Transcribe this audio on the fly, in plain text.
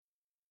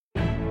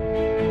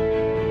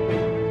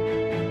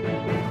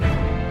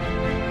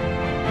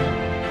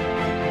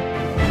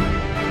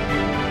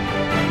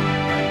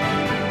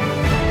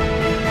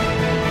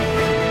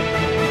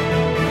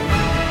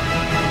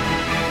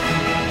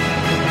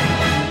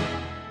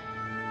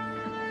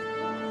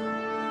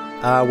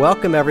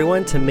Welcome,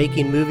 everyone, to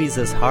Making Movies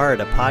is Hard,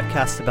 a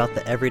podcast about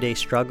the everyday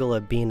struggle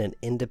of being an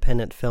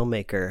independent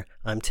filmmaker.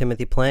 I'm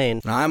Timothy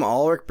Plain. I'm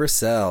Ulrich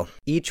Brissell.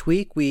 Each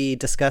week, we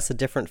discuss a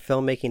different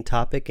filmmaking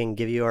topic and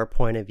give you our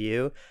point of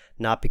view,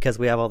 not because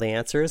we have all the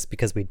answers,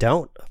 because we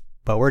don't,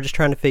 but we're just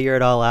trying to figure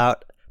it all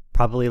out,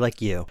 probably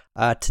like you.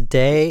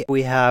 Today,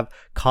 we have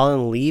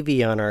Colin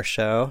Levy on our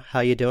show. How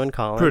you doing,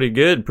 Colin? Pretty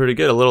good.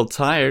 A little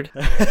tired.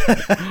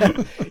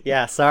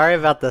 Yeah, sorry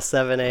about the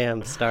 7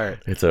 a.m.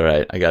 start. It's all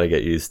right. I got to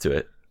get used to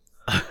it.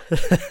 Good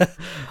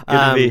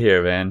to be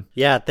here, man.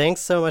 Yeah,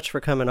 thanks so much for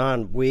coming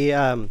on.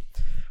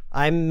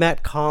 I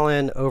met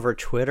Colin over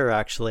Twitter,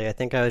 actually. I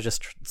think I was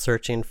just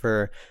searching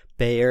for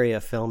Bay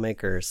Area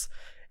filmmakers,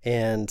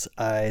 and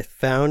I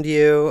found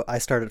you. I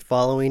started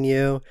following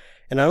you,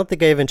 and I don't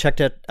think I even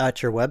checked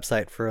out your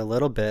website for a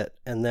little bit.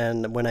 And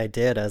then when I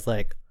did, I was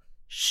like,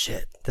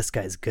 shit, this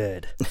guy's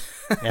good.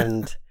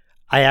 And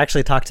I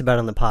actually talked about it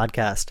on the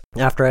podcast.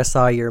 After I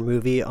saw your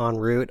movie En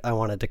route, I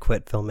wanted to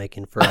quit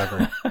filmmaking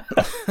forever.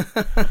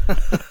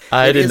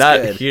 I did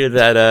not hear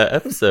that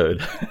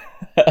episode.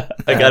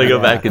 I got to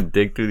go back and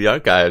dig through the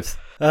archives.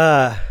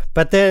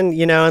 But then,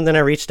 and then I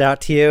reached out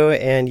to you,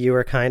 and you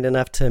were kind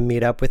enough to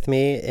meet up with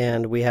me,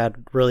 and we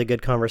had really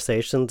good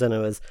conversations, and it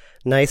was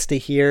nice to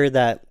hear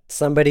that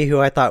somebody who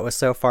I thought was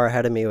so far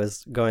ahead of me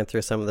was going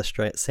through some of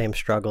the same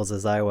struggles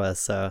as I was.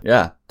 So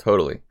yeah,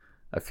 totally.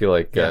 I feel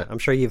like... I'm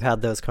sure you've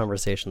had those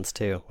conversations,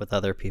 too, with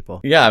other people.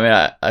 Yeah, I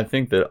mean, I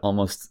think that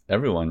almost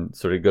everyone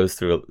sort of goes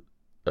through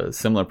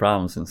similar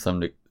problems in some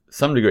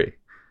degree.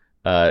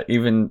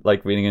 Even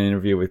like reading an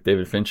interview with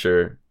David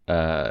Fincher,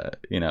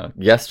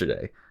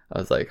 yesterday, I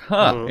was like,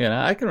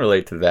 I can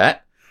relate to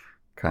that,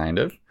 kind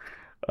of.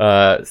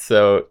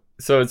 So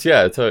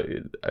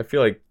I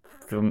feel like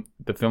the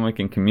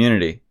filmmaking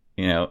community,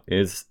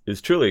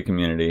 is truly a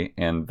community,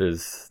 and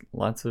there's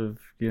lots of,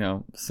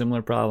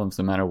 similar problems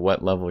no matter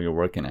what level you're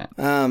working at.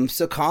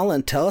 So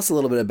Colin, tell us a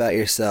little bit about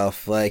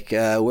yourself. Like,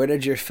 where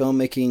did your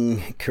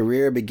filmmaking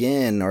career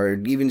begin,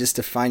 or even just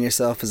define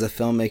yourself as a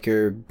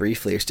filmmaker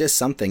briefly, or just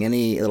something,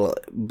 any little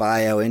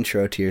bio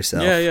intro to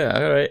yourself? Yeah,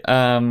 all right.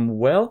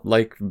 Well,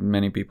 like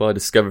many people, I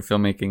discovered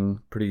filmmaking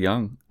pretty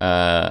young.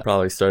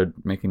 Probably started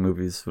making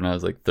movies when I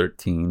was like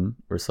 13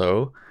 or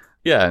so.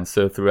 Yeah, and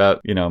so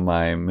throughout,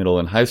 my middle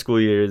and high school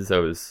years, I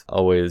was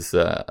always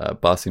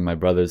bossing my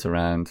brothers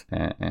around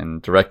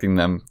and directing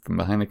them from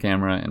behind the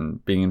camera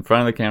and being in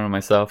front of the camera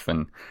myself.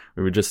 And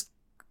we would just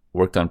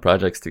worked on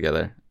projects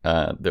together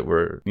that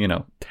were,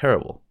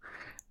 terrible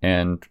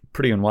and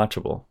pretty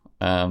unwatchable.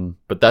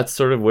 But that's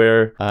sort of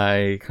where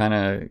I kind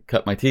of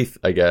cut my teeth,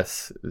 I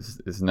guess,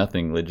 is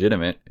nothing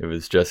legitimate. It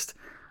was just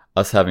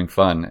us having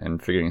fun and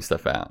figuring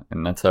stuff out.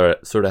 And that's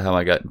sort of how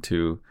I got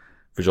into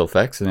visual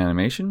effects and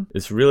animation.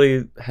 This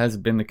really has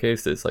been the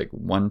case. It's like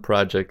one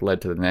project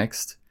led to the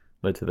next,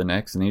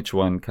 and each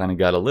one kind of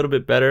got a little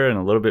bit better and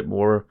a little bit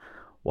more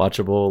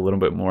watchable, a little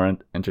bit more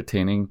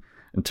entertaining,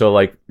 until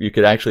like you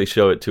could actually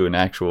show it to an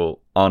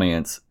actual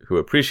audience who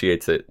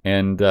appreciates it.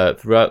 And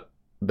throughout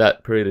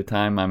that period of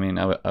time, I mean,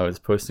 I was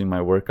posting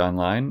my work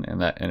online,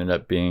 and that ended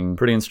up being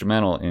pretty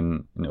instrumental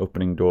in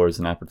opening doors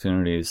and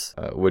opportunities,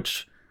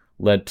 which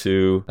led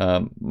to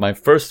my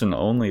first and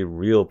only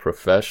real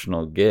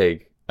professional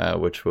gig,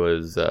 which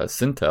was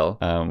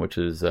Sintel, which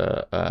is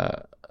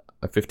a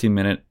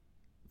 15-minute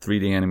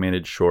 3D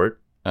animated short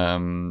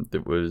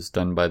that was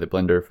done by the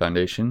Blender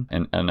Foundation,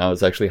 and I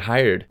was actually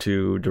hired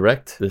to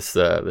direct this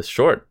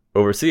short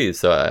overseas.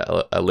 So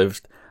I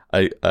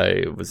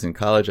was in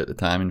college at the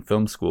time, in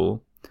film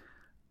school,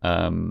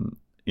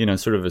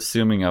 sort of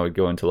assuming I would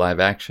go into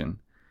live action,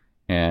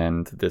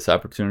 and this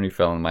opportunity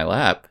fell in my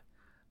lap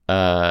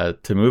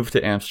to move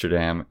to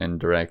Amsterdam and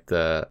direct,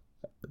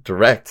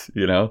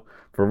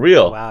 for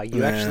real. Wow,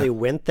 you actually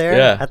went there?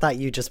 Yeah. I thought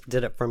you just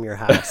did it from your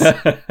house.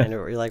 And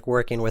you're like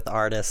working with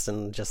artists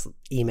and just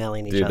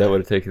emailing each other. Dude, that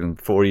would have taken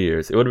 4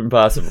 years. It would have been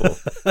possible.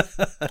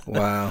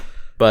 Wow.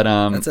 But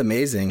that's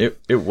amazing.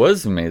 It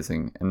was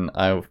amazing, and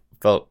I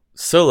felt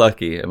so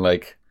lucky. And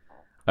like,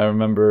 I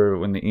remember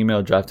when the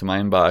email dropped in my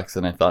inbox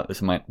and I thought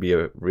this might be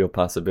a real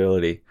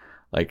possibility.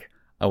 Like,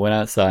 I went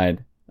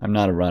outside. I'm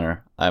not a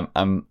runner.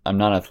 I'm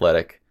not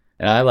athletic.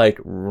 And I like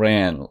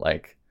ran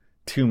like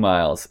 2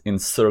 miles in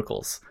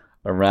circles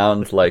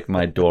around like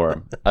my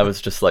dorm. I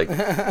was just like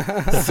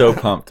so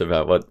pumped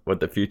about what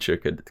the future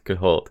could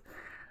hold.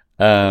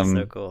 That's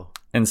so cool.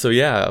 And so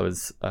yeah,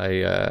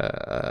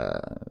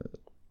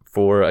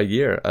 for a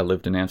year I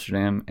lived in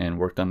Amsterdam and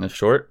worked on this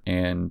short,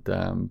 and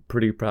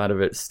pretty proud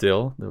of it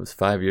still. That was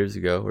 5 years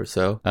ago or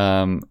so.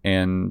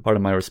 And part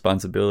of my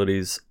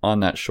responsibilities on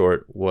that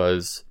short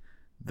was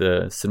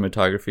the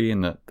cinematography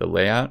and the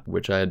layout,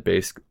 which I had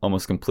based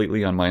almost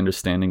completely on my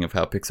understanding of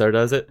how Pixar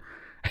does it.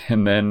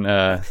 And then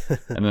that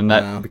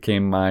wow.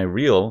 became my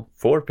reel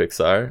for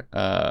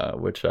Pixar,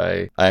 which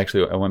I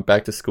went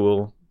back to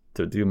school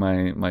to do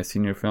my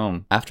senior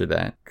film after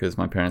that, because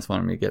my parents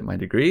wanted me to get my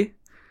degree.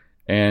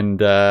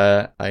 And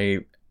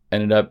I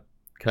ended up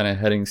kind of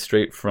heading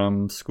straight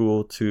from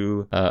school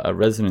to a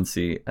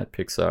residency at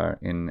Pixar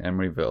in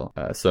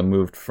Emeryville. So I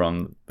moved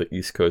from the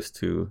East Coast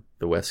to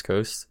the West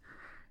Coast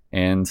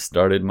and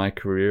started my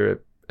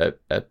career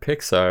at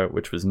Pixar,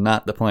 which was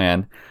not the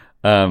plan.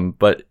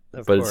 But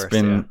it's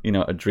been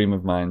a dream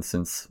of mine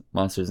since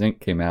Monsters Inc.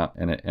 came out,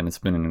 and it's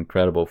been an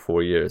incredible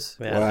 4 years.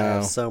 Man, wow. I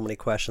have so many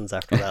questions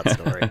after that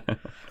story.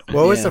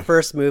 What was the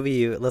first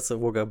movie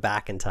we'll go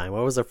back in time.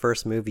 What was the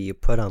first movie you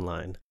put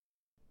online?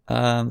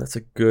 That's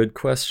a good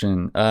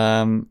question.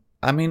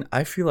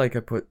 I feel like I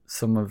put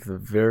some of the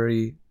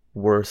very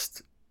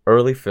worst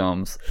early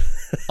films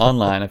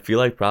online. I feel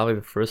like probably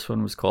the first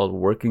one was called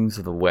Workings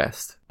of the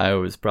West. I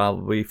was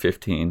probably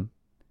 15,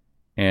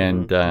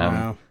 and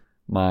wow.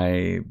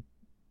 My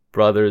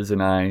brothers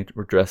and I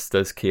were dressed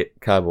as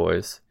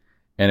cowboys,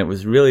 and it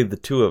was really the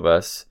two of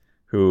us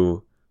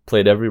who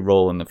played every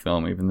role in the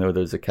film, even though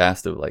there's a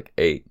cast of like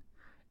 8.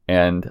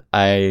 And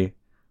I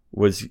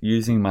was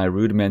using my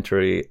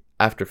rudimentary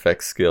After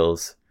Effects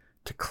skills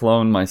to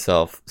clone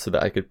myself so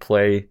that I could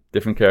play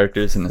different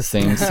characters in the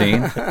same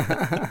scene.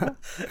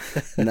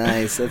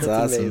 Nice, that's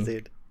awesome.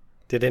 Amazing.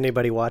 Did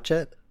anybody watch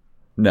it?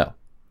 No.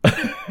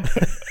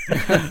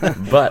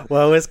 But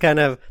what was kind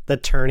of the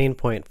turning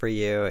point for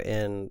you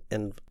in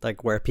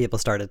like where people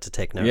started to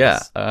take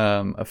notice?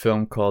 A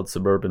film called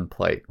Suburban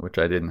Plight, which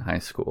I did in high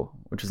school,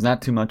 which is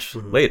not too much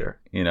later,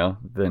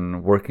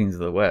 than Workings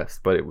of the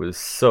West, but it was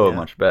so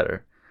much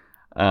better.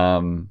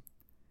 And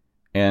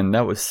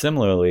that was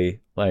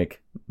similarly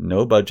like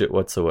no budget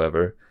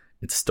whatsoever.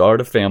 It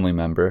starred a family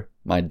member,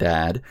 my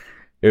dad.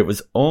 It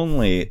was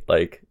only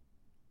like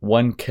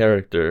one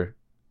character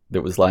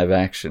that was live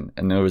action,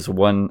 and there was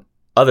one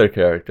other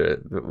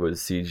character that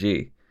was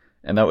CG.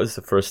 And that was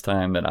the first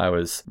time that I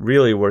was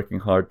really working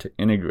hard to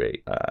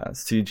integrate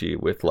CG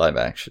with live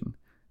action.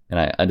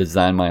 And I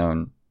designed my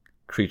own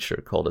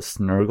creature called a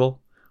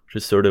snurgle, which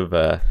is sort of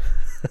a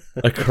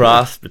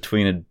cross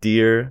between a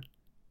deer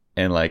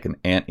and like an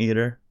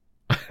anteater.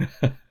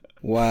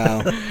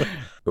 Wow.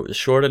 It was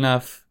short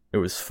enough, it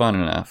was fun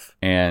enough,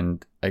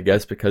 and I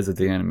guess because of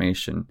the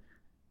animation,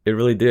 it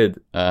really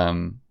did.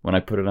 When I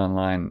put it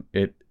online,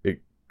 it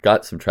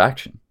got some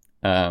traction.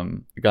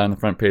 It got on the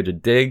front page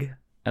of Dig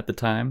at the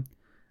time.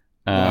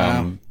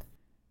 Wow.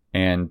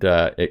 And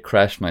it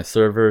crashed my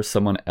server.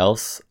 Someone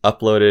else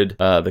uploaded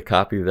the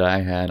copy that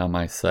I had on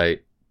my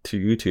site to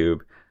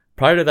YouTube.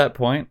 Prior to that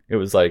point, it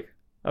was like,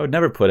 I would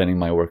never put any of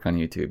my work on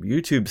YouTube.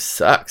 YouTube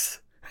sucks.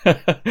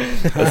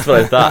 That's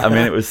what I thought. I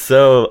mean, it was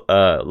so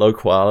low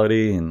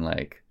quality and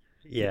like,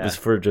 it was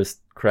for just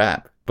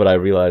crap. But I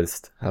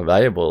realized how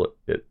valuable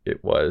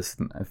it was.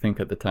 And I think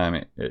at the time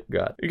it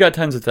got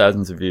tens of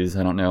thousands of views.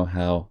 I don't know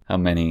how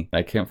many.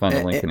 I can't find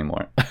the link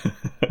anymore.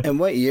 And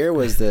what year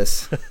was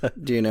this?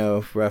 Do you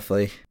know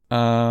roughly?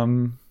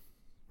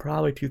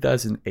 Probably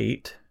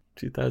 2008,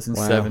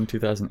 2007,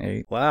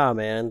 2008. Wow,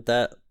 man,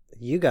 that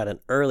you got an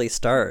early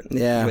start.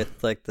 Yeah.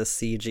 With like the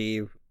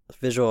CG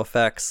visual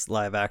effects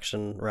live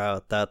action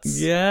route. That's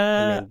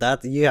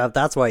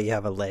that's why you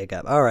have a leg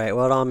up. All right,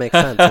 well, it all makes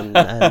sense, and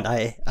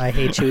I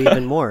hate you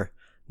even more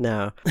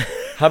now.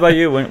 How about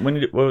you? When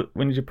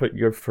did you put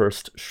your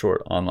first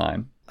short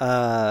online?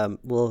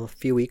 Well, a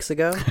few weeks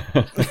ago.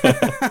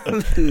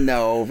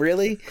 No,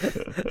 really?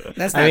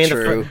 That's not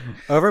true.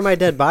 Over My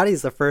Dead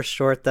Body's the first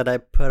short that I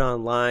put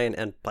online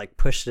and like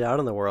pushed it out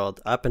in the world.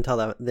 Up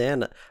until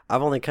then,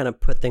 I've only kind of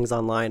put things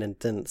online and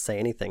didn't say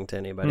anything to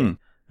anybody.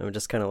 I'm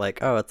just kind of like,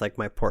 oh, it's like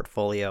my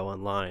portfolio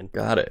online.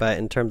 Got it. But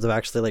in terms of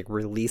actually like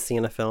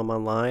releasing a film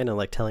online and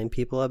like telling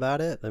people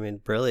about it, I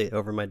mean, really,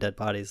 Over My Dead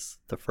Body's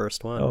the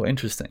first one. Oh,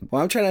 interesting.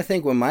 Well, I'm trying to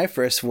think when my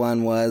first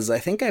one was. I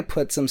think I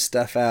put some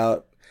stuff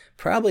out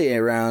probably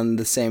around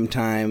the same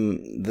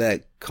time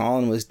that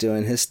Colin was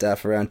doing his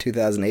stuff, around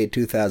 2008,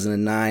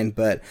 2009.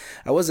 But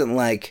I wasn't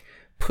like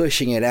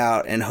pushing it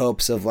out in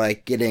hopes of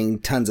like getting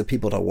tons of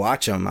people to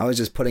watch them. I was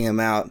just putting them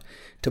out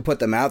to put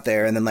them out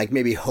there, and then like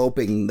maybe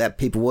hoping that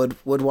people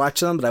would watch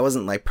them, but I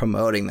wasn't like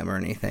promoting them or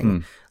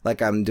anything like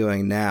I'm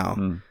doing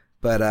now.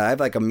 But I have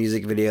like a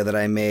music video that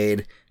I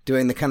made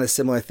doing the kind of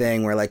similar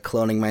thing where like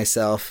cloning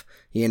myself,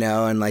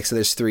 and like so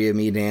there's 3 of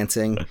me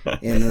dancing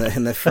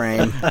in the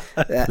frame.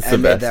 I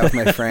made that with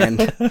my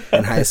friend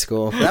in high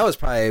school. That was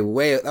probably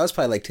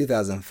like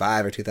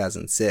 2005 or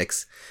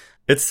 2006.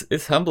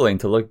 It's humbling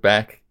to look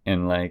back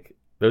and like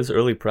those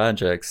early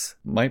projects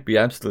might be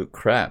absolute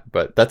crap,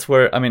 but that's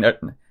where, I mean,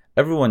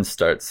 everyone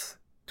starts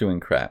doing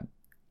crap.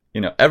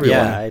 Everyone.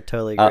 Yeah, I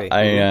totally agree.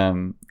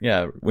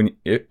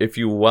 If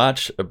you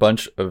watch a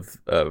bunch of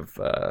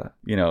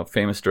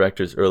famous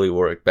directors' early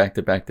work back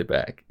to back to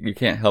back, you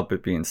can't help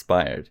but be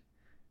inspired.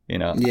 I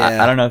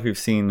don't know if you've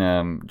seen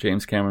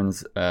James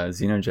Cameron's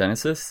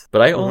Xenogenesis,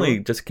 but I only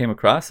just came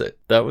across it.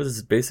 That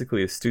was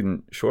basically a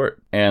student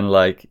short, and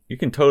like you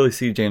can totally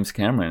see James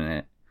Cameron in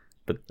it,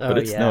 but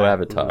it's no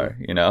Avatar,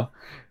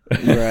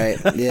 Right?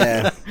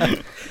 Yeah.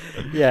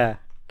 Yeah.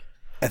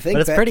 I think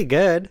but it's pretty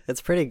good. It's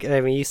pretty good. I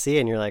mean, you see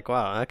it and you're like,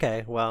 wow,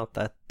 okay, well,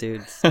 that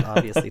dude's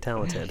obviously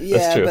talented.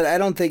 Yeah, but I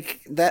don't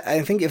think that.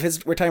 I think if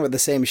we're talking about the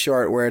same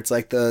short where it's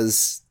like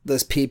those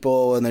those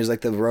people and there's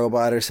like the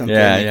robot or something.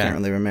 Yeah, I yeah. can't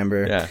really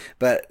remember. Yeah.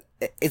 But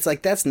it's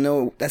like that's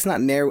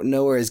not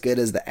nowhere as good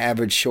as the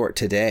average short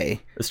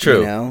today. It's true.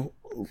 You know?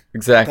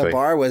 Exactly. The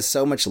bar was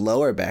so much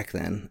lower back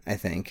then, I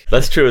think.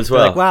 That's true as They're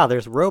well. like, wow,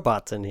 there's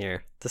robots in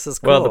here. This is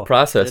cool. Well, the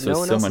process No was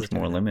one so else much is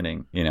more doing it.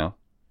 limiting, you know?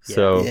 Yeah.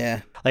 So,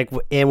 Yeah. Like,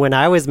 and when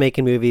I was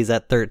making movies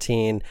at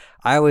 13,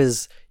 I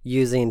was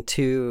using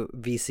 2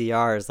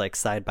 VCRs like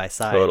side by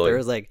side. Totally. There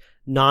was like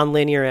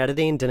non-linear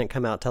editing didn't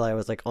come out till I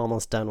was like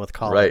almost done with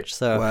college. Right.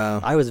 So Wow.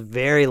 I was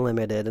very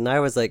limited, and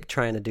I was like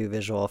trying to do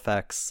visual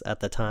effects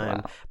at the time,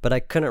 Wow. but I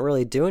couldn't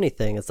really do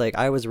anything. It's like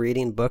I was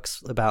reading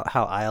books about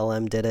how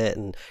ILM did it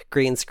and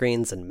green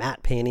screens and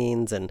matte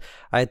paintings, and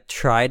I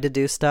tried to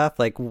do stuff.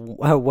 Like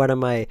one of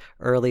my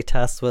early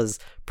tests was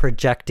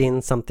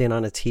projecting something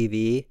on a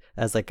TV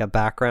as like a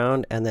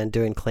background and then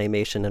doing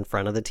claymation in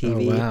front of the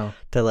TV wow.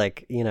 to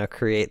like, you know,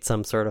 create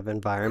some sort of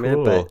environment.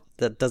 Cool. But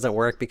that doesn't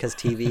work because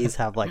TVs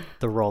have like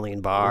the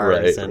rolling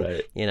bars and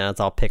right. you know, it's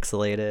all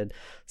pixelated.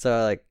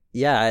 So like,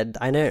 yeah,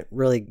 I didn't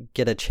really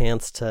get a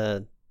chance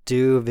to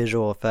do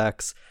visual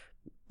effects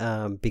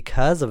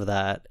because of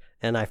that,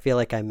 and I feel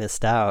like I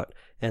missed out.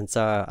 And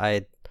so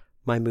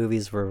my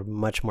movies were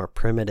much more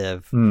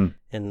primitive,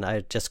 and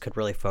I just could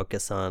really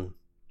focus on,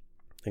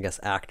 I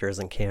guess, actors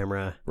and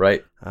camera,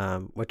 right.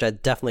 which I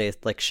definitely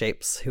like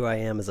shapes who I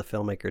am as a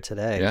filmmaker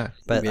today. Yeah.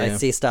 But I Yeah.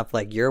 see stuff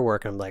like your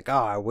work, and I'm like,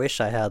 oh, I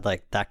wish I had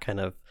like that kind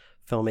of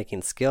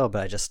filmmaking skill,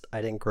 but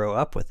I didn't grow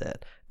up with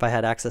it. If I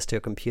had access to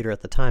a computer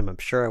at the time, I'm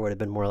sure I would have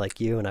been more like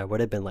you, and I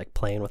would have been like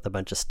playing with a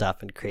bunch of stuff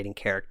and creating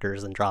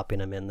characters and dropping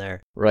them in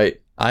there.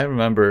 Right. I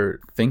remember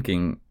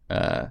thinking,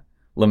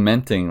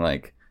 lamenting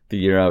like the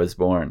year I was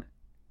born,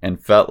 and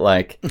felt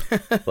like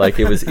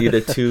it was either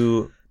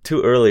too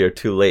early or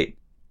too late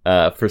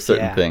for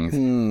certain Yeah. things.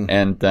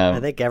 And I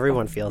think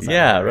everyone feels that.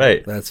 yeah, way,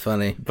 right. That's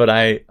funny. But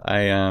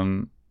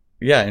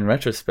yeah, in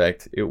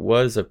retrospect, it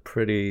was a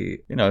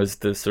pretty, you know, it was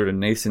the sort of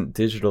nascent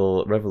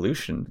digital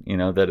revolution, you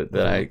know, that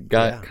I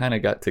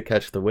got to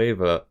catch the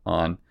wave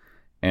on,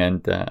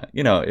 and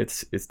you know,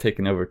 it's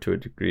taken over to a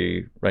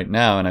degree right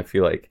now, and I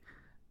feel like,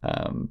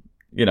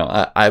 you know,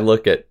 I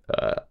look at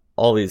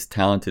all these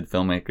talented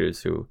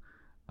filmmakers who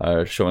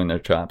are showing their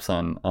chops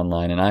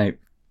online, and I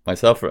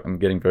myself am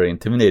getting very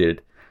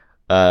intimidated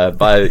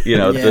by, you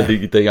know,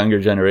 the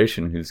younger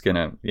generation who's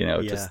gonna, you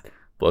know, just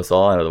blow us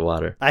all out of the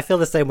water. I feel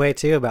the same way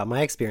too about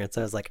my experience.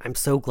 I was like, I'm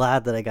so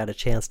glad that I got a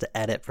chance to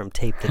edit from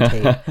tape to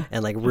tape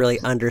and like really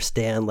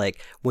understand, like,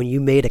 when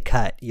you made a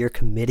cut, you're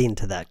committing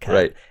to that cut.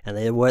 Right. And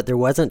there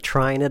wasn't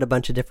trying it a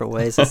bunch of different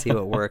ways to see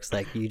what works.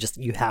 Like you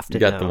have to You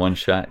got know. the one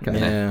shot kind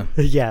of. Yeah.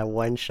 Yeah,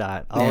 one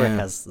shot. Ulrich Yeah.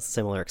 has a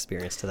similar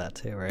experience to that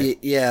too, right?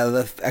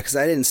 Yeah, because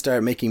I didn't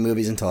start making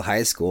movies until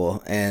high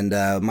school, and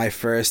my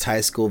first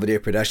high school video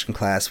production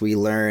class, we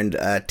learned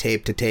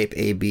tape to tape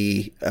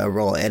A/B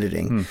roll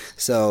editing.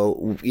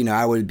 So, you know,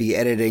 I would be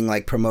editing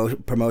like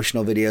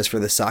promotional videos for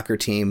the soccer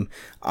team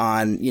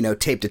on, you know,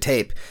 tape to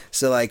tape.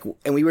 So like,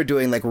 and we were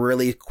doing like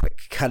really quick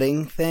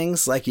cutting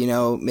things, like, you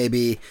know,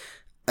 maybe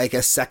like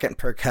a second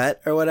per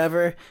cut or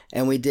whatever,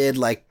 and we did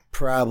like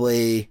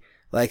probably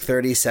like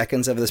 30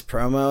 seconds of this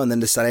promo and then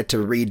decided to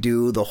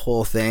redo the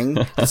whole thing.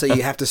 And so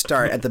you have to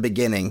start at the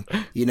beginning.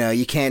 You know,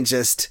 you can't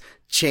just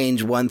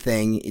change one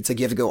thing. It's like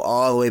you have to go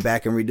all the way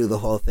back and redo the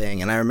whole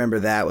thing. And I remember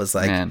that was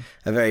like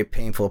a very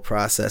painful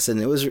process,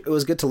 and it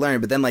was good to learn.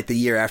 But then like the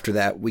year after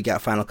that, we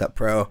got Final Cut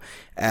Pro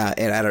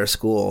at our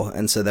school,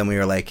 and so then we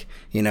were like,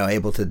 you know,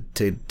 able to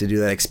do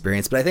that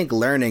experience. But I think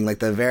learning, like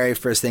the very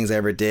first things I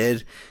ever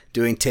did,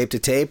 doing tape to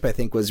tape, I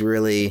think was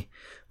really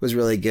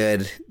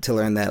good to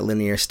learn that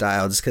linear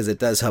style, just because it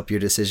does help your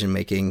decision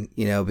making,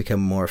 you know,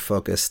 become more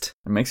focused.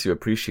 It makes you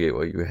appreciate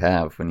what you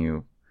have when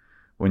you're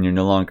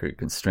no longer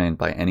constrained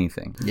by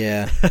anything.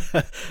 Yeah.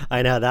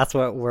 I know, that's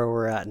where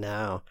we're at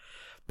now.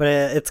 But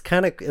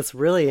it's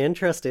really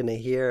interesting to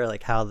hear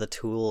like how the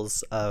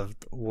tools of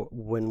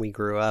when we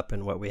grew up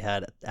and what we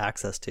had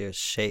access to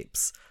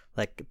shapes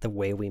like the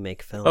way we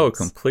make films. Oh,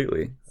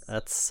 completely.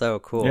 That's so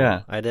cool.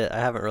 Yeah. I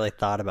haven't really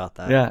thought about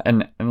that. Yeah,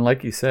 and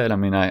like you said, I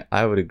mean,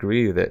 I would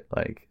agree that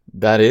like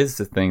that is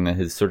the thing that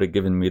has sort of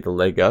given me the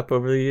leg up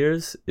over the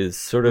years, is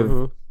sort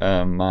of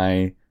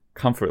my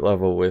comfort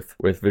level with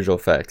visual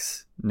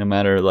effects, no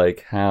matter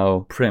like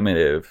how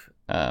primitive.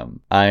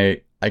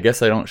 I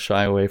guess I don't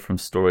shy away from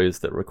stories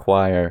that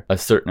require a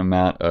certain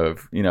amount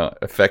of, you know,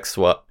 effects,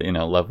 you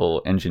know,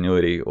 level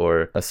ingenuity,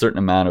 or a certain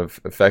amount of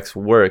effects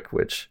work,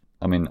 which,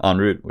 I mean, En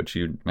route, which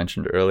you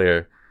mentioned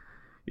earlier,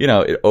 you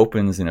know, it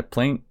opens in a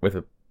plane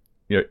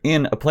you're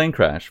in a plane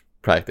crash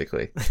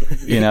practically,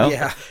 you know?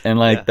 Yeah. And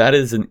like, that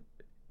is an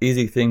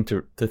easy thing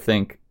to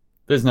think,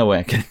 there's no way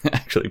I can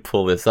actually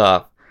pull this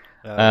off.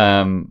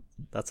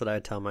 That's what I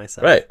tell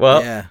myself. Right.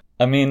 Well, Yeah.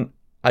 I mean,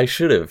 I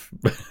should have,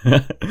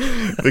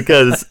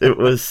 because it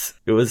was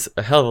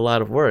a hell of a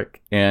lot of work,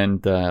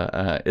 and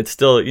it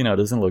still, you know,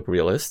 doesn't look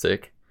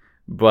realistic,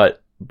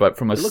 but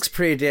from a It looks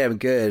pretty damn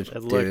good.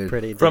 It looked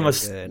pretty From damn a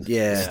good.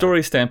 Yeah.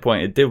 story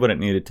standpoint, it did what it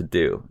needed to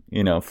do,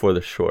 you know, for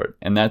the short,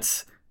 and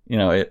that's,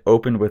 it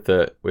opened with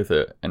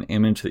an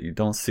image that you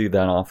don't see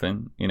that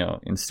often,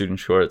 in student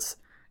shorts.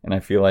 And I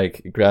feel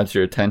like it grabs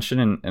your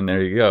attention, and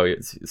there you go.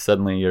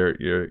 Suddenly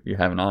you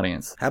have an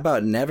audience. How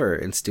about never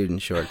in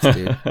student shorts,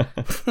 dude?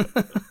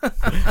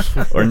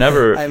 Or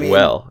never.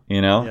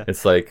 Yeah.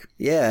 It's like,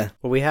 yeah.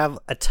 Well, we have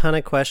a ton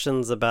of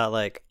questions about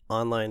like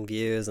online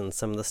views and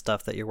some of the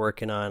stuff that you're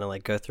working on, and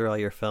like go through all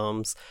your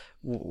films.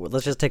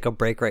 Let's just take a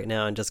break right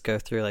now and just go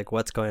through like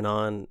what's going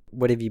on.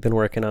 What have you been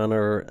working on,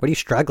 or what are you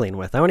struggling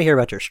with? I want to hear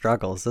about your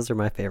struggles. Those are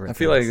my favorite. I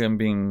feel like I'm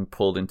being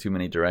pulled in too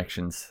many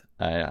directions.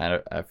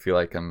 I feel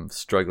like I'm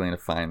struggling to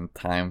find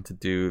time to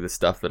do the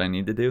stuff that I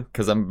need to do,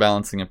 because I'm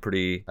balancing a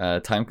pretty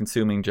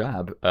time-consuming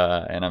job,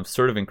 and I'm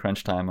sort of in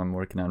crunch time. I'm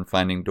working on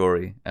Finding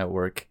Dory at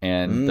work,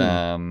 and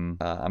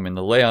I'm in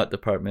the layout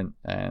department,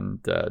 and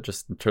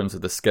just in terms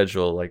of the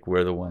schedule, like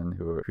we're the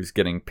one who's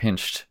getting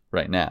pinched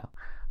right now.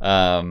 But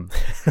I'm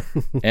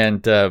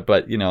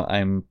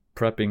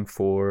prepping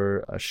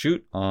for a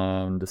shoot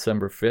on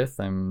December 5th.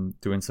 I'm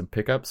doing some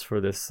pickups for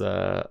this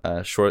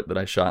short that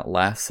I shot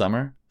last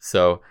summer.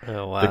 So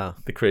oh, wow.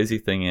 The crazy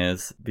thing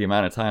is the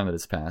amount of time that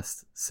has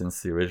passed since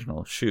the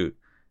original shoot.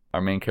 Our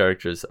main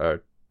characters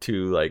are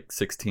two like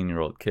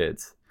 16-year-old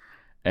kids.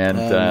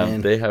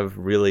 And they have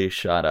really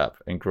shot up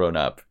and grown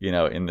up,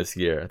 in this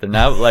year. They're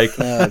now like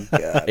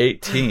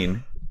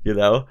 18, and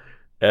oh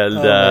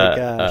my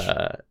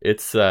gosh.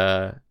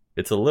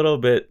 It's a little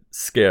bit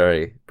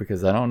scary,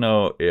 because I don't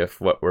know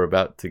if what we're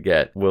about to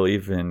get will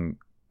even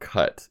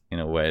cut in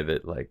a way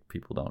that like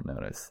people don't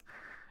notice.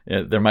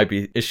 There might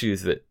be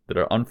issues that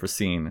are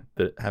unforeseen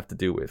that have to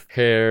do with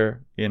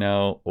hair,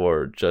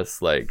 or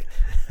just like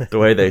the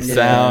way they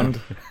sound.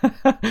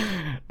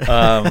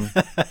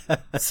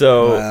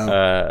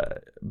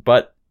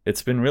 But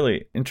it's been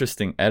really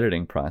interesting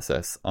editing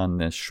process on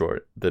this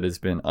short that has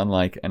been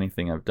unlike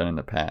anything I've done in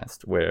the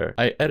past, where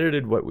I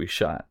edited what we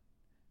shot,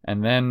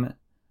 and then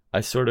I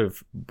sort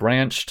of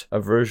branched a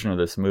version of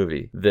this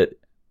movie that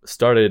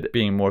started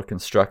being more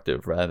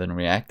constructive rather than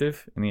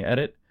reactive in the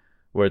edit,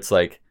 where it's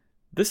like,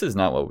 this is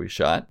not what we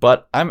shot,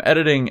 but I'm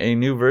editing a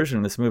new version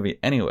of this movie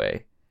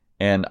anyway,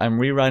 and I'm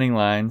rewriting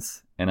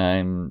lines, and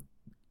I'm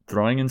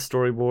throwing in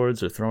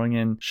storyboards or throwing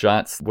in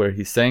shots where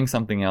he's saying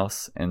something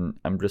else, and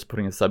I'm just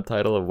putting a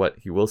subtitle of what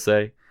he will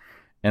say,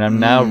 and I'm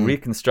now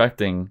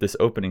reconstructing this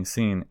opening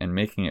scene and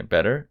making it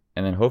better,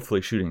 and then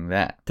hopefully shooting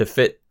that to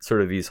fit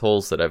sort of these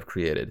holes that I've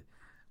created.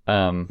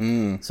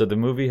 So the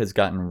movie has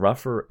gotten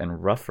rougher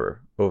and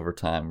rougher over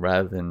time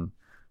rather than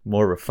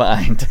more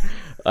refined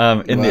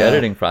in the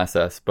editing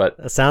process. But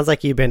it sounds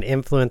like you've been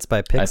influenced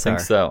by Pixar. I think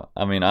so.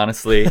 I mean,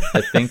 honestly,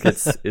 I think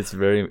it's a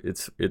way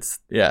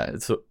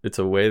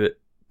that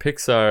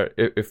Pixar,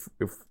 if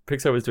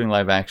Pixar was doing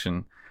live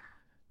action,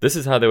 this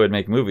is how they would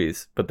make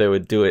movies, but they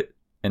would do it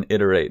and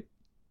iterate,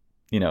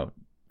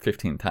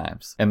 15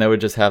 times, and they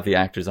would just have the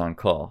actors on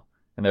call.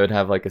 And they would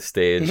have like a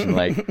stage and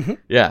like,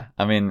 yeah,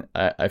 I mean,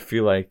 I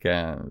feel like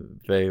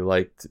they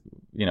liked,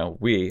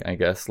 we, I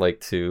guess, like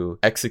to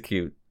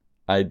execute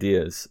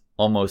ideas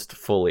almost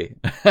fully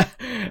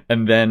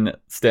and then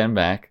stand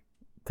back,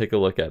 take a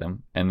look at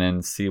them, and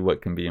then see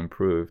what can be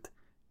improved,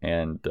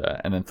 and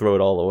then throw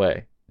it all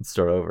away and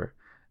start over.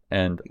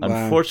 And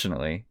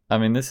unfortunately, I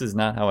mean, this is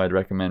not how I'd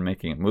recommend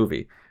making a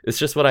movie. It's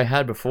just what I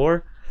had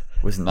before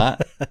was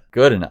not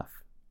good enough,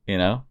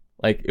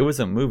 Like, it was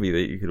a movie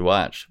that you could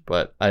watch,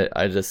 but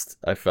I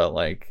felt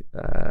like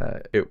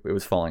it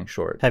was falling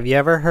short. Have you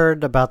ever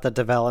heard about the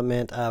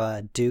development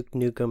of Duke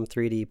Nukem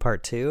 3D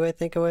Part 2, I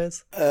think it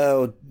was?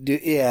 Oh,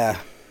 yeah.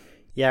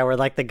 Yeah, where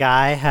like the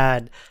guy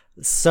had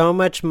so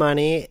much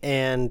money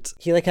and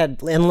he like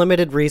had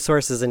unlimited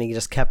resources, and he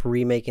just kept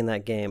remaking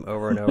that game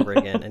over and over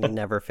again, and he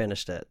never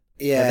finished it.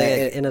 Yeah, I think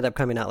it ended up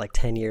coming out like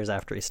 10 years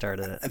after he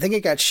started it. I think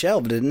it got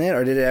shelved, didn't it?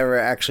 Or did it ever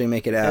actually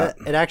make it out?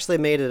 It actually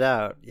made it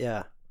out,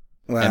 yeah.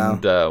 Wow.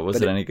 And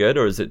was it any good,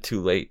 or is it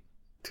too late?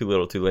 Too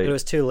little, too late? It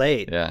was too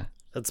late. Yeah.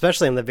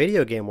 Especially in the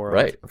video game world.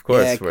 Right, of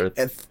course, Yeah, where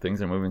things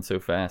are moving so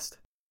fast.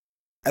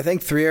 I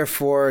think 3 or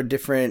 4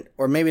 different,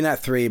 or maybe not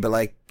 3, but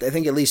like, I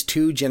think at least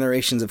 2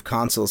 generations of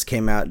consoles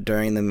came out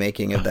during the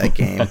making of that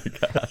game. Oh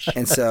my gosh.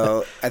 And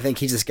so I think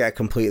he just got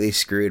completely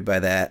screwed by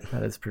that.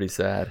 That is pretty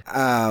sad.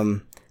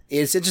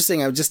 It's interesting.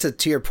 Just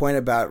to your point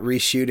about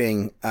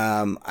reshooting,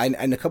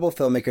 and a couple of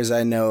filmmakers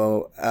I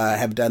know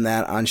have done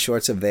that on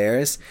shorts of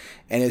theirs,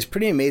 and it's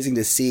pretty amazing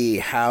to see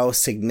how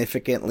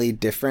significantly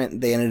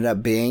different they ended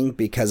up being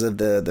because of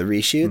the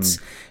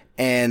reshoots.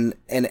 And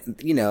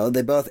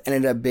they both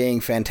ended up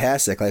being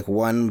fantastic. Like,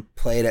 one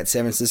played at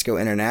San Francisco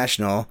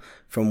International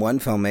from one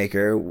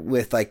filmmaker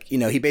with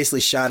he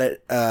basically shot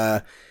it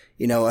a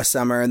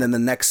summer, and then the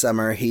next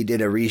summer he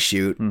did a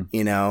reshoot,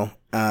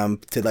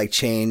 to like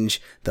change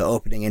the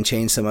opening and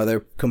change some other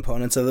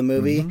components of the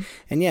movie. Mm-hmm.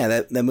 And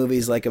yeah, that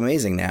movie's like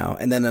amazing now.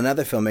 And then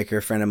another filmmaker,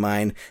 a friend of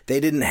mine, they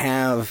didn't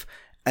have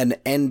an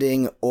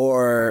ending,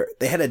 or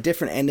they had a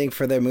different ending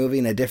for their movie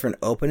and a different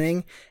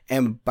opening.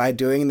 And by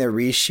doing their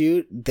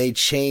reshoot, they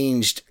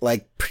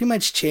pretty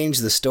much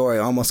changed the story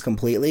almost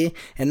completely.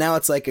 And now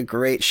it's like a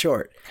great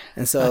short.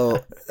 And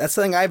so that's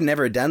something I've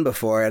never done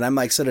before. And I'm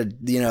like sort of,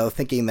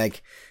 thinking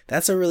like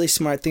that's a really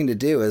smart thing to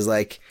do, is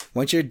like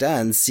once you're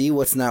done, see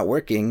what's not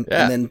working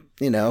and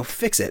then,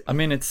 fix it. I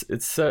mean, it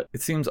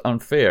seems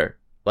unfair,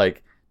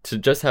 like to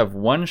just have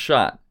one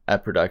shot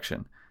at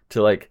production,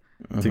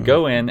 to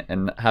go in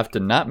and have to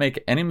not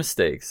make any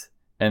mistakes,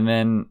 and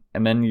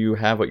then you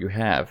have what you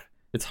have.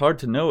 It's hard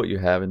to know what you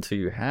have until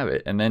you have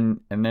it, and then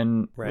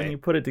when you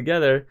put it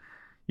together,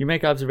 you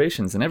make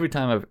observations. And every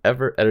time I've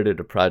ever edited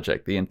a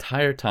project, the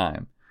entire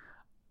time,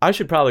 I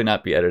should probably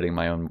not be editing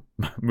my own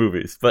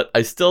movies, but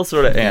I still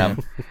sort of am.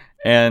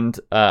 And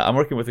I'm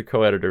working with a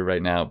co-editor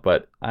right now,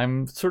 but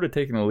I'm sort of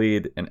taking the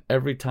lead, and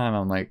every time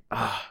I'm like,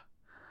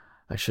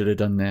 I should have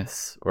done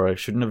this, or I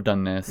shouldn't have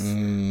done this,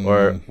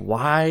 or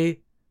why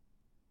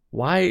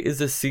is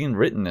this scene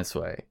written this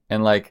way?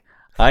 And like,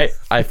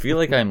 I feel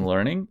like I'm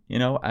learning,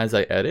 as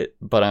I edit,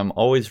 but I'm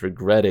always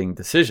regretting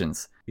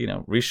decisions,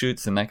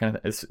 reshoots and that kind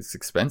of thing. It's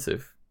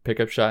expensive,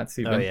 pickup shots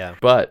even. Oh, yeah.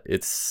 But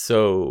it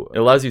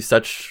allows you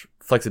such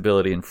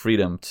flexibility and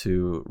freedom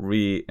to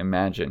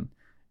reimagine.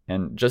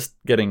 And just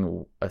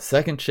getting a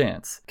second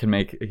chance can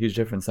make a huge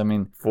difference. I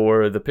mean,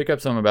 for the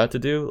pickups I'm about to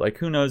do, like,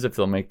 who knows if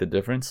they'll make the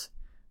difference?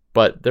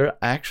 But they're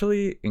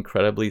actually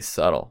incredibly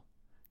subtle.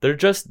 They're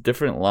just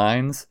different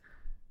lines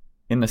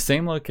in the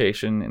same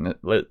location.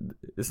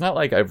 It's not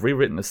like I've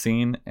rewritten the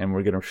scene and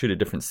we're going to shoot a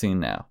different scene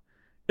now.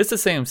 It's the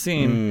same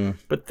scene,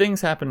 but things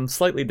happen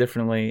slightly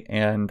differently.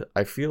 And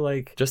I feel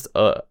like just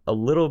a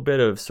little bit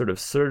of sort of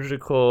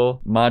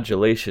surgical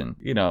modulation,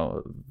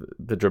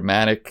 the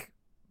dramatic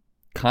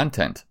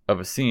content of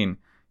a scene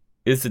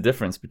is the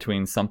difference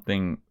between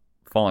something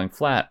falling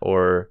flat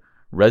or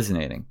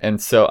resonating.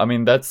 And so, I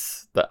mean,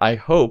 I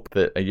hope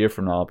that a year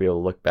from now I'll be able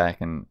to look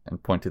back and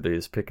point to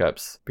these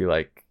pickups, be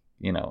like,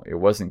 it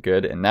wasn't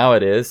good, and now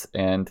it is,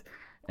 and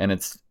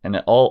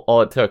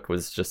all it took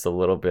was just a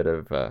little bit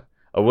of a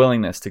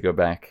willingness to go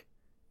back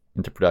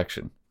into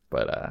production.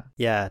 But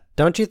yeah,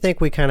 don't you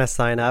think we kind of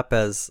sign up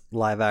as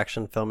live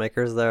action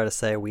filmmakers though to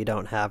say we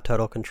don't have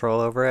total control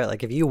over it?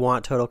 Like, if you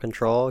want total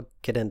control,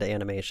 get into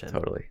animation.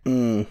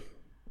 Totally.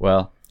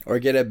 Well, or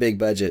get a big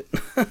budget.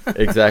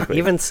 Exactly.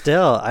 Even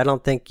still, I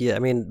don't think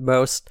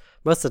most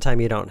of the time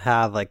you don't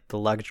have like the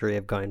luxury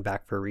of going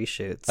back for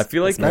reshoots. I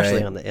feel like,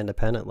 especially on the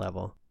independent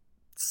level.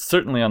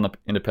 Certainly on the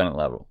independent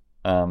level.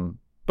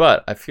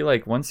 But I feel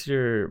like once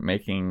you're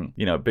making,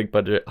 big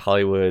budget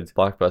Hollywood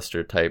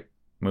blockbuster type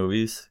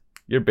movies,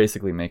 you're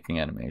basically making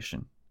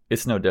animation.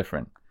 It's no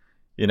different,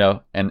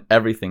 and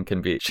everything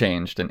can be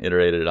changed and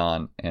iterated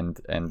on,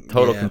 and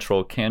total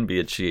control can be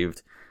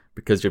achieved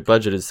because your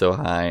budget is so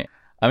high.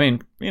 I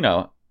mean,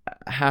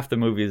 half the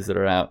movies that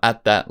are out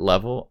at that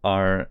level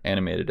are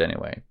animated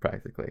anyway,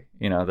 practically.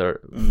 They're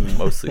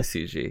mostly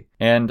CG.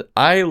 And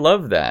I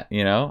love that,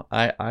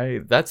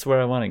 I that's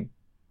where I want to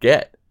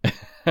get.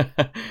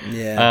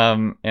 Yeah.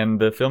 And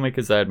the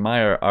filmmakers I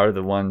admire are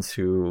the ones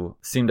who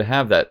seem to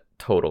have that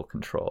total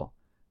control.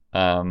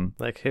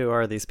 Like, who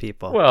are these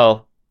people?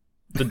 Well,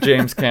 the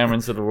James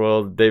Camerons of the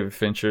world, David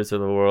Finchers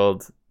of the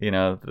world,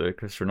 the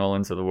Christopher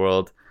Nolans of the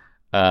world.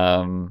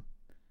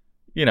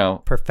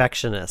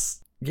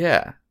 Perfectionists.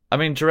 Yeah. I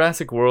mean,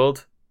 Jurassic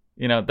World,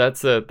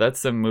 that's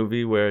a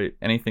movie where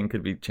anything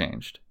could be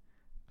changed.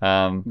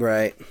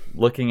 Right.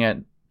 Looking at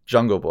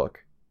Jungle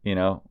Book,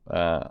 I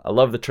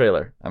love the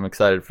trailer. I'm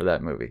excited for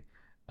that movie.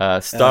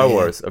 Star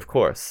Wars, of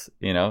course,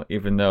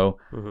 even though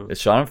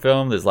it's shot on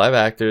film, there's live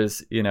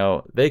actors,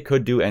 they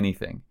could do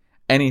anything.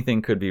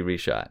 Anything could be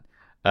reshot.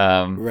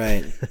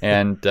 Right.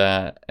 And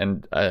I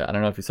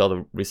don't know if you saw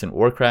the recent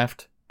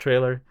Warcraft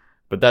trailer,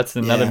 but that's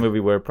another movie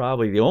where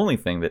probably the only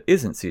thing that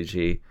isn't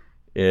CG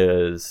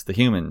is the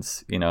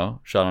humans,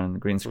 shot on a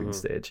green screen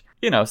stage.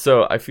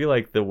 So I feel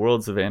like the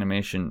worlds of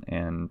animation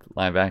and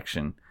live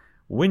action,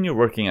 when you're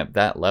working at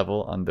that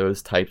level on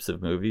those types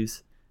of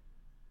movies,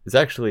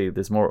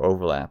 there's more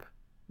overlap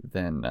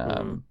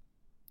than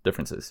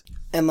differences.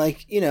 And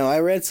I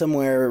read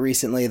somewhere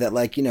recently that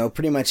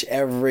pretty much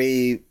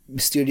every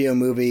studio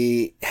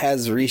movie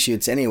has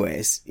reshoots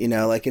anyways,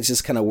 it's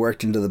just kind of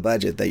worked into the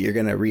budget that you're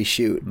going to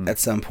reshoot at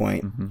some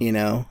point,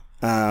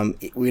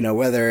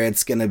 whether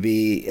it's going to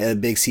be a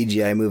big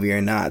CGI movie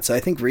or not. So I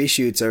think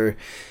reshoots are,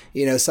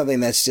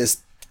 something that's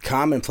just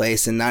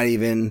commonplace and not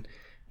even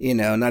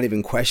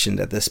questioned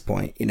at this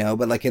point,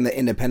 but in the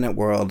independent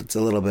world, it's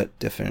a little bit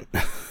different,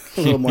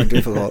 a little more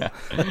difficult.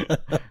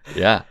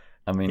 Yeah.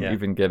 I mean,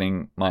 even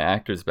getting my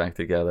actors back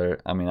together,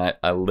 I mean,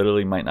 I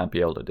literally might not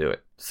be able to do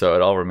it. So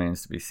it all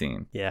remains to be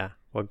seen. Yeah.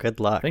 Well, good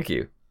luck. Thank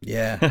you.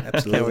 Yeah,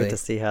 absolutely. Can't wait to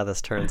see how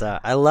this turns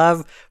out.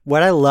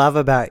 What I love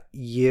about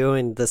you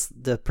and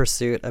the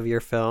pursuit of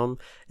your film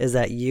is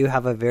that you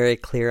have a very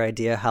clear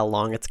idea how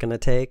long it's going to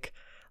take.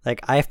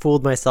 Like, I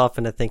fooled myself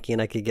into thinking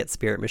I could get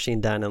Spirit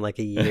Machine done in like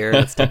a year.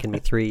 It's taken me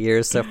 3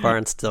 years so far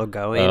and still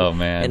going. Oh,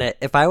 man. And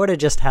if I would have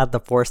just had the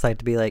foresight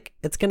to be like,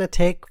 it's going to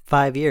take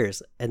 5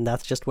 years and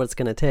that's just what it's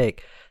going to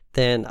take,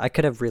 then I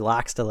could have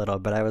relaxed a little.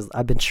 But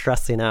I've been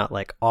stressing out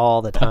like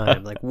all the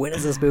time. Like, when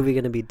is this movie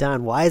going to be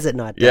done? Why is it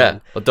not done? Yeah.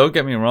 Well, don't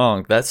get me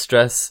wrong. That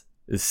stress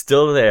is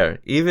still there,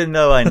 even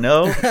though I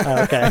know.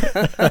 Okay.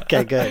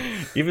 Okay, good.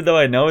 Even though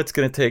I know it's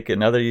going to take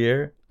another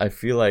year, I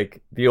feel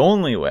like the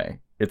only way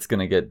it's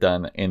going to get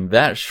done in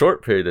that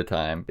short period of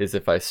time is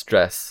if I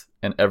stress,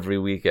 and every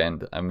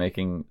weekend I'm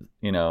making,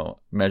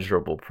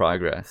 measurable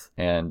progress,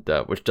 and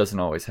which doesn't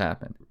always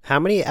happen. How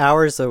many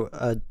hours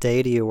a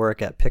day do you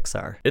work at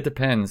Pixar? It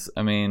depends.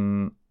 I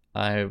mean,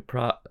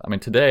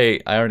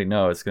 today I already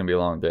know it's going to be a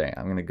long day.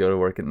 I'm going to go to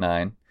work at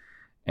 9,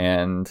 or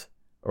I'm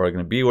going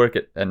to be work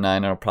at 9,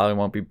 and I probably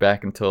won't be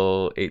back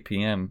until 8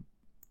 p.m.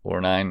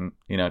 or 9,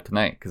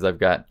 tonight, because I've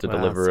got to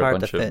deliver a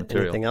bunch of material. It's hard to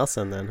fit anything else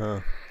in then,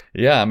 huh?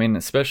 Yeah, I mean,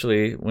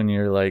 especially when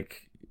you're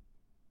like,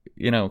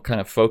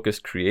 kind of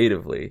focused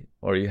creatively,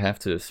 or you have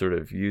to sort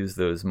of use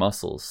those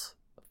muscles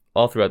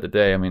all throughout the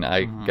day. I mean,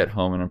 I get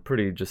home and I'm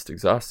pretty just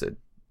exhausted.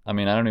 I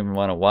mean, I don't even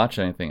want to watch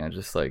anything. I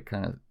just like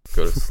kind of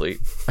go to sleep.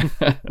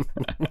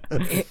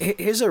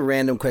 Here's a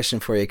random question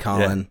for you,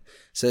 Colin. Yeah.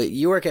 So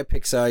you work at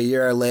Pixar.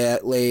 You're a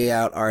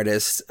layout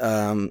artist,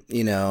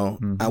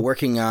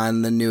 working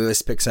on the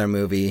newest Pixar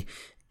movie.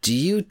 Do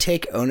you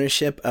take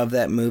ownership of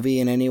that movie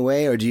in any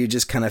way, or do you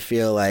just kind of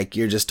feel like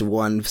you're just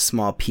one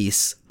small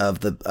piece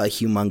of a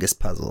humongous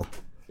puzzle?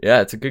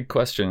 Yeah, it's a good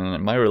question.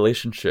 And my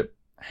relationship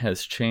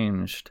has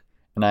changed.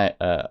 And I,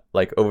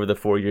 over the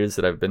 4 years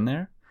that I've been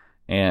there,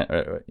 and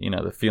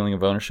the feeling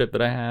of ownership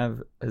that I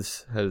have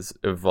has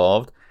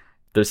evolved.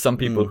 There's some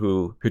people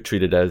who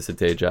treat it as a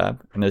day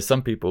job, and there's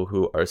some people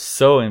who are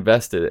so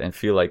invested and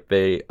feel like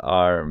they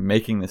are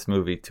making this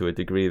movie to a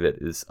degree that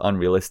is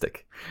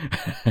unrealistic.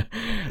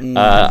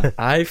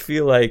 I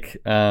feel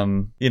like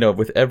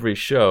with every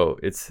show,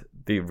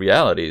 the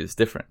reality is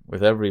different.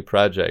 With every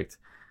project,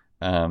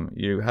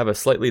 you have a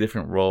slightly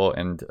different role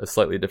and a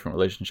slightly different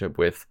relationship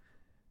with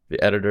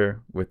the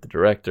editor, with the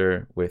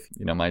director, with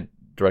my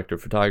director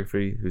of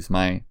photography, who's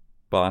my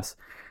boss.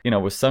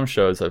 With some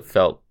shows I've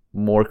felt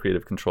more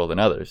creative control than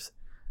others.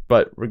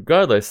 But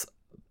regardless,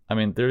 I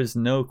mean, there is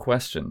no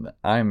question that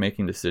I'm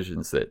making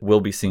decisions that will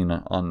be seen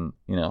on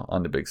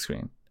the big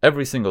screen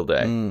every single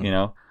day.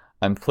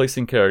 I'm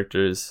placing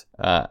characters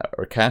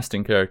or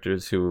casting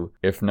characters who,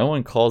 if no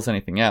one calls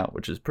anything out,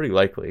 which is pretty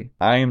likely,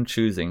 I am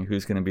choosing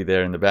who's going to be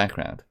there in the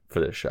background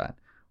for this shot.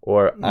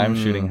 Or I'm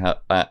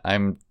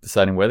I'm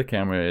deciding where the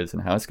camera is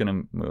and how it's going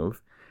to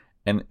move.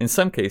 And in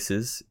some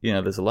cases,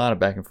 there's a lot of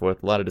back and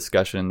forth, a lot of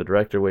discussion. The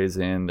director weighs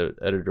in, the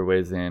editor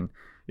weighs in,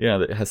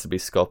 that it has to be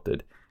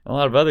sculpted. In a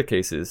lot of other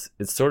cases,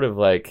 it's sort of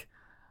like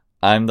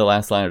I'm the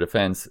last line of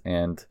defense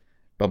and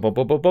boom, boom,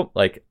 boom, boom, boom.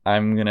 Like,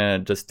 I'm going to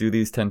just do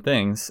these 10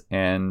 things.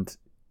 And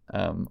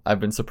I've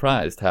been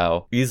surprised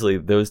how easily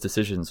those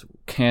decisions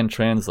can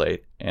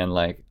translate. And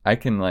I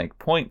can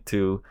point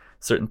to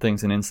certain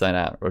things in Inside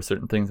Out or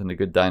certain things in The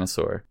Good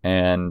Dinosaur.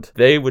 And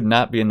they would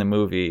not be in the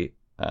movie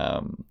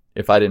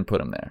if I didn't put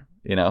them there.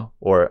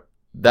 Or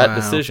that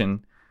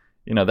decision,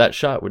 that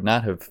shot would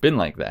not have been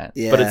like that.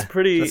 Yeah, but it's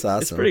pretty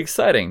awesome. It's pretty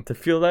exciting to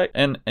feel that.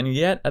 And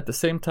yet at the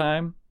same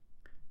time,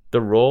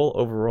 the role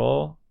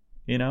overall,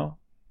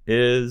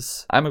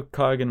 is I'm a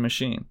cog in a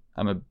machine.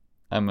 I'm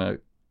a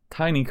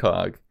tiny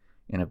cog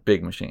in a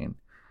big machine.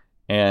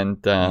 And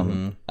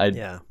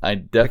I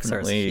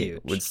definitely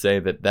would say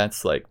that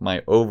that's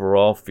my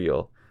overall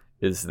feel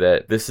is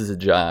that this is a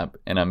job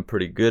and I'm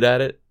pretty good at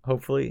it,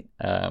 hopefully.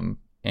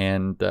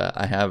 And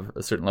I have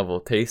a certain level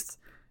of taste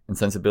and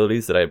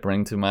sensibilities that I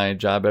bring to my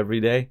job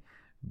every day.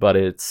 But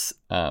it's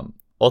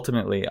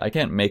ultimately, I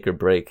can't make or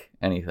break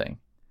anything.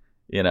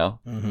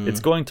 It's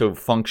going to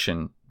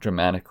function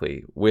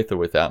dramatically with or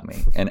without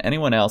me. And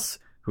anyone else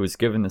who is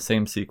given the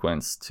same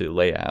sequence to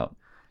lay out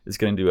is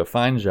going to do a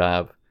fine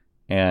job,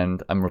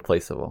 and I'm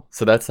replaceable.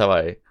 So that's how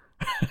I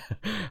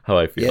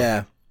feel.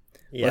 Yeah.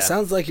 Well, it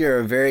sounds like you're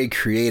a very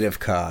creative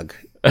cog.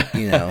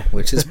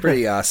 Which is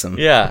pretty awesome.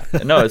 Yeah,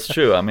 no, it's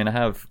true. I mean, I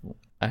have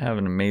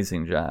an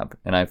amazing job,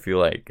 and I feel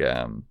like,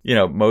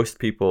 most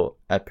people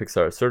at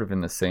Pixar are sort of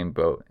in the same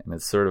boat, and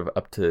it's sort of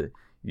up to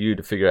you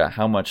to figure out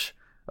how much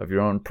of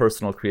your own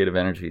personal creative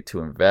energy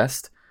to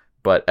invest,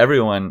 but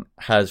everyone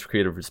has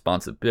creative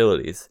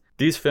responsibilities.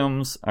 These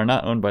films are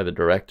not owned by the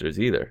directors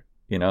either,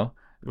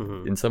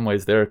 In some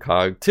ways, they're a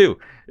cog too.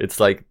 It's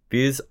like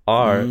it's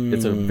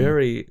a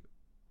very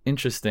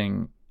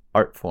interesting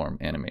art form,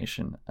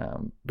 animation,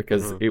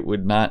 because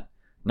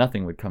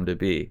nothing would come to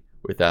be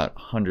without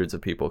hundreds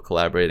of people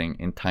collaborating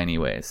in tiny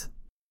ways.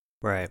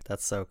 Right.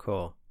 That's so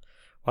cool.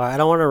 Well, I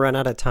don't want to run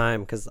out of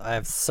time because I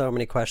have so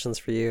many questions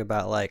for you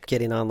about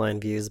getting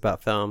online views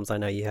about films. I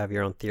know you have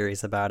your own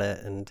theories about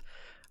it. And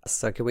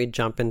so can we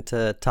jump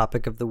into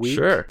topic of the week?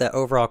 Sure. The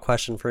overall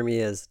question for me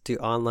is, do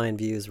online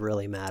views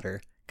really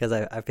matter?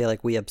 because I feel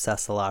like we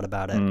obsess a lot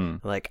about it.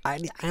 Like,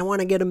 I want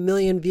to get 1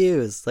 million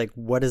views. Like,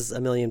 what does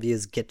 1 million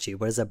views get you?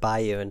 What does it buy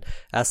you? And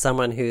as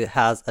someone who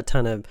has a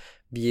ton of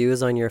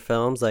views on your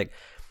films, like,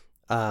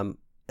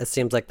 it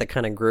seems like that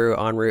kind of grew.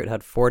 En route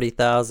had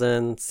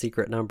 40,000.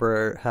 Secret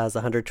Number has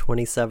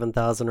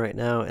 127,000 right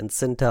now. And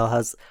Sintel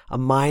has a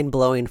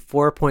mind-blowing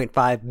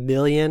 4.5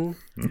 million.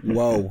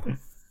 Whoa.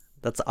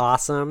 That's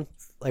awesome.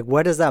 Like,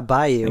 what does that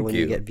buy you when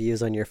you get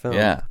views on your film?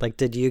 Yeah. Like,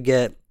 did you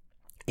get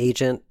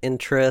agent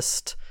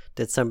interest?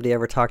 Did somebody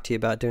ever talk to you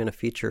about doing a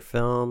feature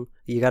film?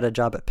 You got a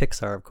job at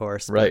Pixar, of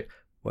course. Right.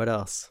 What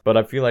else? But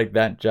I feel like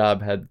that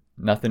job had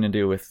nothing to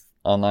do with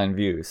online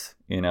views,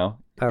 you know?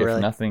 Oh, if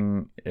really?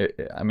 nothing,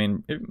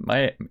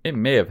 it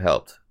may have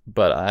helped,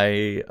 but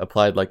I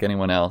applied like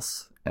anyone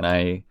else, and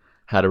I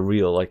had a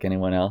reel like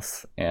anyone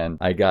else, and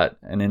I got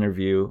an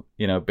interview,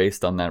 you know,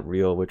 based on that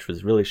reel, which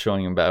was really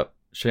showing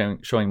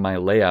my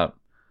layout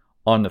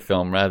on the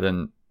film rather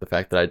than the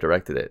fact that I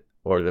directed it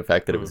or the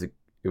fact that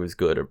it was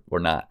good or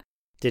not.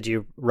 Did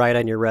you write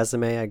on your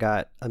resume, I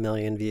got 1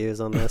 million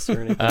views on this or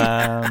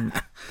anything?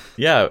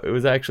 Yeah, it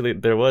was actually,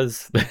 there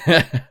was,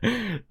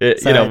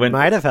 it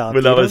might have helped.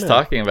 When I was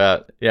talking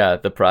about,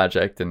 the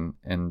project and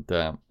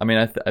I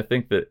mean, I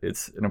think that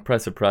it's an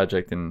impressive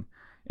project in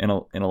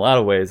a lot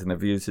of ways, and the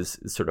views is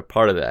sort of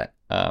part of that.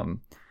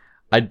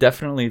 I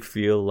definitely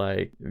feel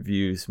like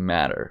views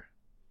matter.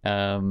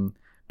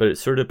 But it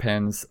sort of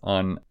depends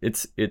on,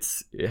 it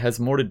has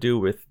more to do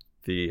with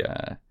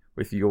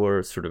with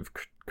your sort of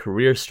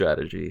career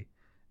strategy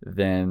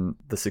than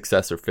the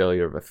success or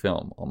failure of a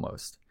film,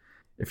 almost.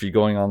 If you're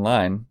going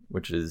online,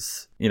 which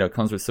is, you know,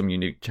 comes with some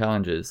unique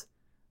challenges,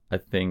 I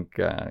think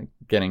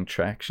getting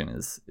traction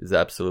is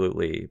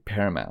absolutely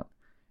paramount.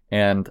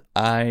 And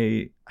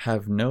I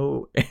have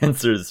no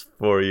answers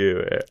for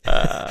you.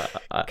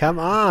 Come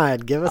on,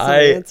 give us some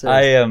answers.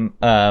 I am,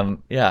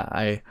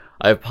 I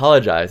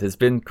apologize. It's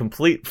been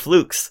complete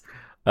flukes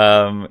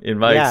in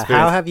my experience.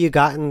 How have you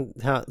gotten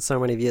so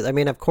many views? I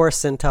mean, of course,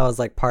 Sintel is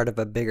like part of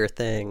a bigger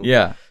thing.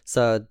 Yeah.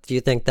 So do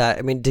you think that,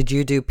 I mean, did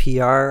you do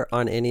PR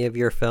on any of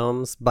your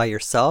films by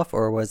yourself,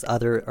 or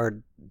or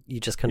you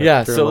just kind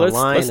of threw them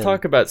online? Let's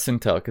talk about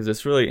Sintel, because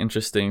it's really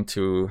interesting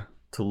to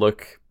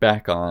look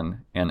back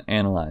on and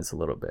analyze a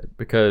little bit,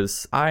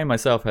 because I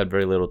myself had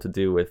very little to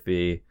do with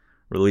the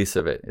release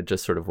of it. It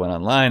just sort of went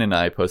online and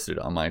I posted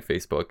it on my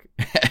Facebook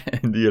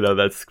and, you know,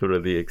 that's sort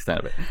of the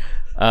extent of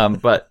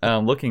it. But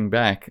looking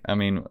back, I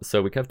mean,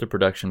 so we kept a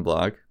production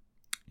blog,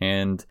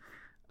 and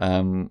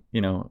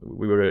you know,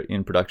 we were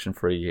in production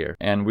for a year,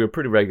 and we were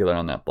pretty regular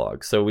on that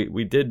blog. So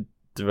we did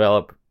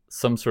develop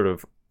some sort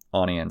of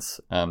audience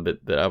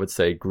that I would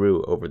say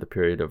grew over the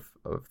period of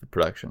the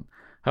production.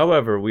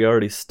 However, we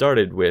already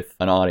started with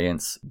an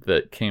audience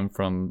that came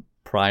from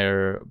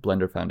prior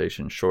Blender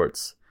Foundation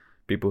shorts,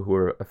 people who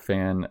were a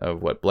fan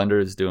of what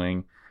Blender is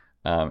doing.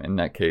 In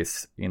that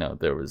case, you know,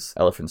 there was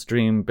Elephant's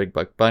Dream, Big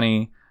Buck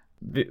Bunny.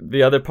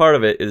 The other part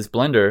of it is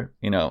Blender.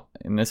 You know,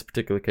 in this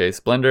particular case,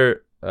 Blender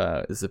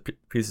is a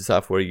piece of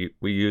software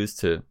we use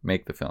to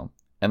make the film.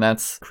 And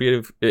that's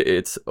creative.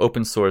 It's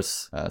open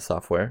source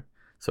software,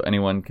 so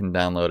anyone can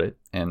download it.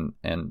 And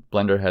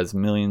Blender has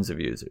millions of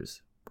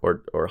users,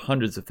 or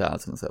hundreds of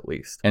thousands at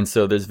least. And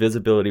so there's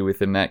visibility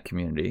within that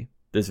community.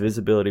 There's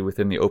visibility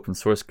within the open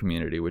source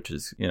community, which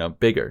is, you know,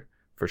 bigger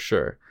for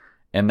sure.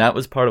 And that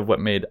was part of what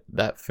made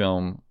that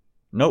film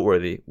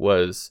noteworthy,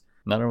 was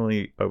not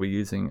only are we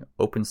using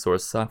open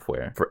source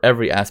software for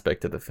every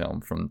aspect of the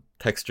film, from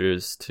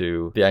textures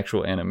to the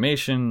actual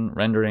animation,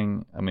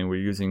 rendering. I mean,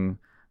 we're using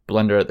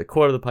Blender at the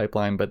core of the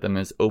pipeline, but then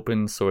there's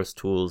open source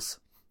tools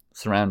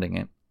surrounding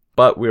it.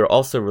 But we're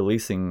also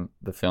releasing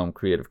the film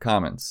Creative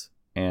Commons.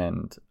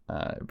 And,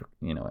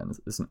 you know, and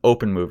it's an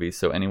open movie,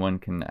 so anyone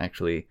can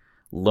actually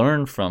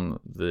learn from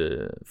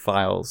the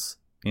files,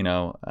 you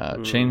know,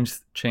 change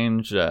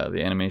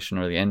the animation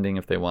or the ending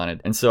if they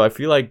wanted. And so I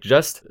feel like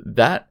just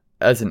that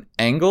as an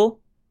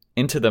angle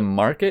into the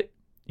market,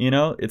 you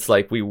know, it's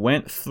like we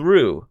went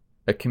through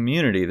a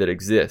community that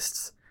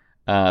exists,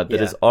 that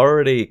has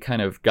already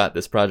kind of got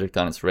this project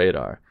on its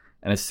radar.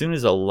 And as soon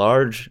as a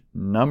large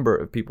number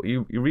of people,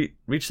 you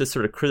reach this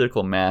sort of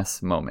critical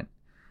mass moment.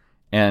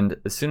 And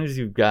as soon as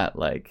you've got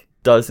like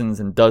dozens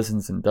and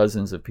dozens and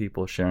dozens of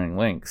people sharing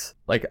links,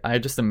 like I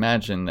just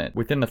imagine that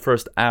within the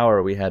first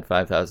hour we had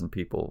 5,000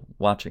 people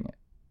watching it,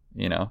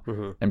 you know?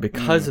 Mm-hmm. And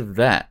because of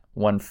that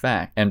one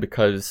fact, and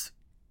because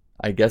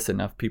I guess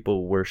enough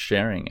people were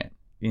sharing it,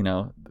 you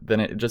know, then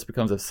it just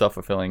becomes a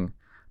self-fulfilling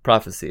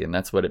prophecy, and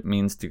that's what it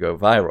means to go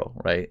viral,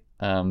 right?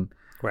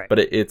 Right. But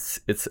it's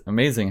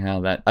amazing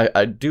how that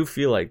I do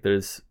feel like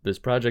there's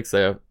projects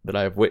that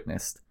I have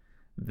witnessed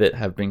that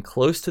have been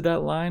close to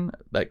that line,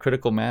 that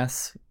critical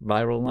mass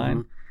viral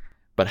line,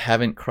 but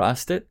haven't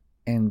crossed it,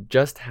 and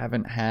just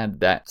haven't had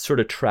that sort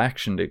of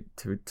traction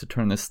to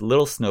turn this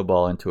little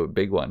snowball into a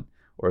big one,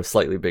 or a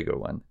slightly bigger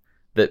one.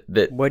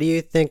 That What do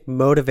you think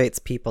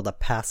motivates people to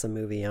pass a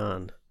movie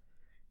on?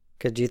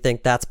 Because do you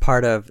think that's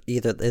part of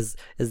either is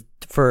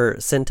for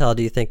Sintel?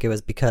 Do you think it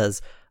was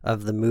because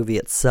of the movie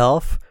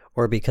itself,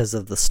 or because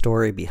of the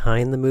story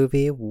behind the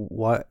movie?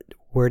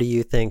 Where do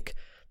you think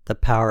the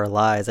power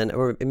lies? And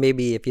or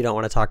maybe if you don't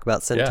want to talk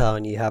about Sintel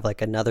and you have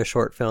like another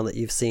short film that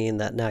you've seen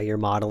that now you're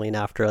modeling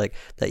after, like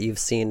that you've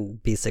seen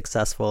be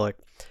successful, like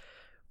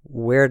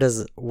where does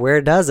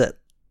it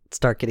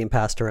start getting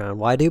passed around?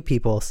 Why do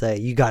people say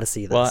you got to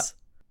see this?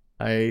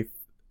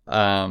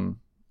 Well,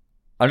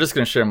 I'm just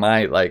going to share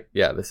my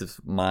this is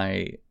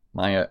my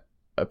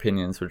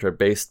opinions, which are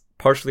based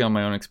partially on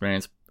my own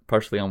experience,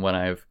 partially on what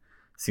I've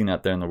seen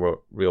out there in the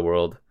real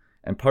world,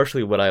 and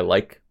partially what I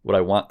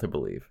want to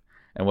believe.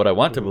 And what I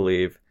want to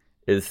believe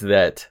is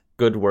that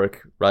good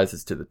work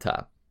rises to the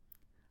top.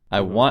 I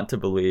want to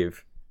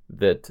believe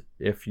that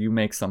if you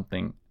make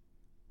something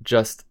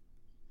just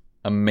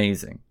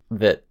amazing,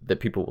 that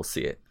people will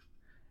see it.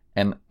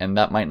 And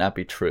that might not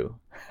be true.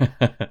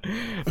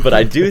 But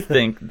I do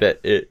think that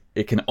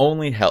it can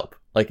only help.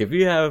 Like if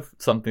you have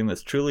something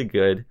that's truly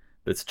good,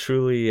 that's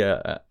truly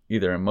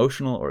either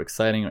emotional or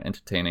exciting or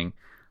entertaining,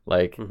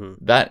 like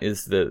that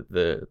is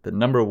the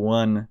number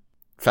one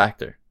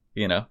factor,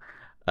 you know?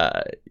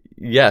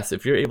 Yes,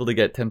 if you're able to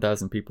get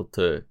 10,000 people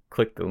to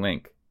click the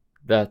link,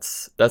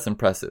 that's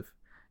impressive,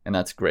 and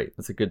that's great.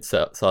 That's a good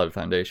solid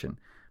foundation.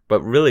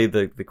 But really,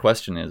 the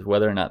question is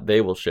whether or not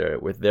they will share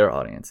it with their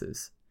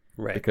audiences,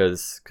 right?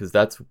 Because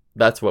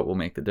that's what will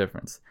make the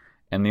difference.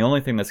 And the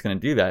only thing that's going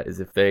to do that is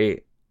if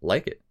they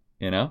like it,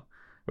 you know,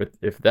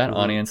 if that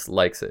audience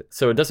likes it.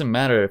 So it doesn't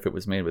matter if it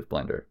was made with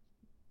Blender,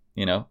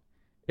 you know,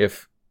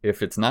 if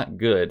it's not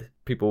good,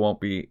 people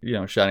won't be, you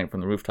know, shouting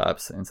from the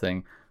rooftops and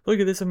saying, look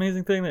at this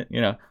amazing thing that,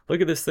 you know, look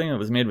at this thing that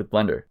was made with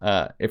Blender.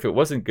 If it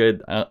wasn't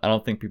good, I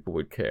don't think people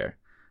would care.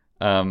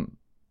 Go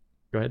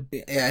ahead.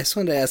 Yeah, I just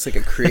wanted to ask like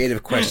a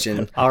creative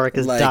question. Ulrich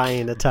is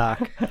dying to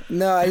talk.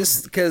 No,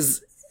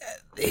 because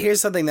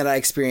here's something that I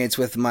experienced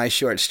with my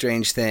short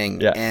Strange Thing.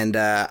 Yeah. And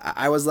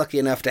I was lucky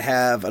enough to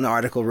have an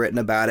article written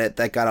about it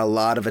that got a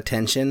lot of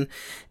attention.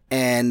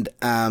 And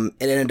it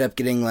ended up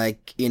getting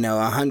like, you know,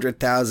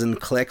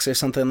 100,000 clicks or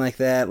something like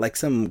that, like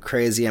some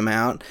crazy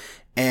amount.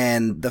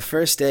 And the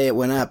first day it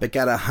went up, it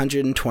got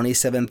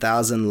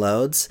 127,000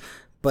 loads,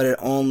 but it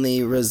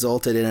only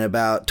resulted in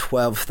about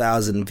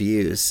 12,000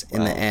 views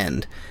in the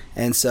end.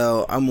 And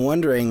so I'm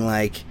wondering,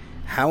 like,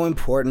 how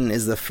important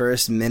is the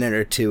first minute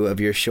or two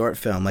of your short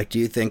film? Like, do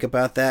you think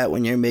about that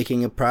when you're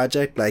making a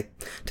project? Like,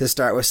 to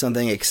start with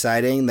something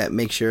exciting that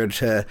makes sure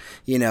to,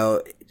 you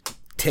know,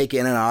 take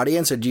in an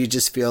audience? Or do you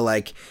just feel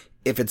like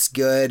if it's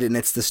good and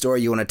it's the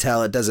story you want to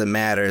tell, it doesn't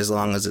matter as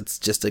long as it's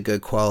just a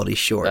good quality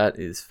short? That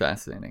is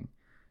fascinating.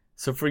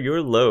 So for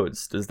your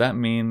loads, does that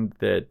mean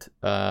that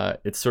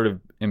it's sort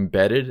of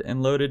embedded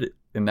and loaded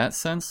in that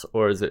sense?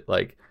 Or is it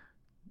like,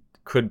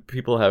 could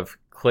people have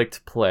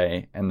clicked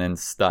play and then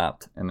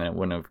stopped and then it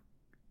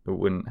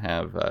wouldn't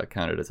have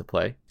counted as a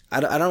play? I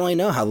don't really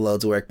know how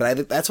loads work, but I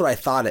think that's what I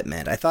thought it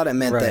meant. I thought it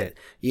meant that,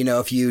 you know,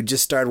 if you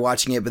just started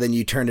watching it, but then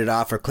you turned it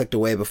off or clicked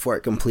away before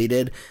it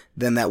completed,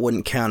 then that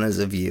wouldn't count as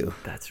a view.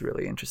 That's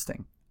really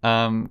interesting.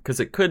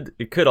 Because it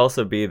could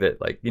also be that,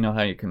 like, you know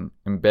how you can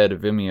embed a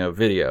Vimeo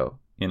video,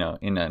 you know,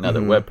 in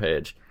another web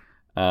page.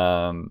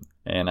 And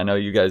I know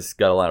you guys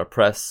got a lot of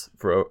press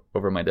for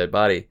Over My Dead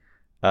Body,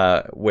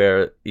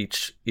 where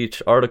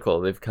each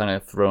article they've kind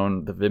of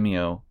thrown the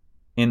Vimeo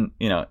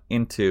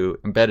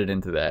embedded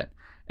into that.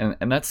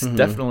 And that's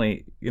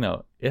definitely, you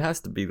know, it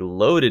has to be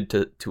loaded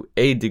to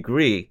a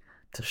degree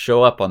to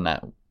show up on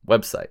that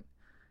website.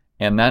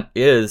 And that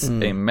is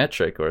a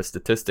metric or a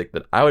statistic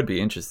that I would be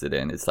interested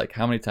in. It's like,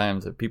 how many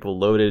times have people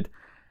loaded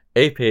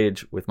a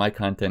page with my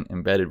content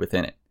embedded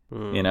within it,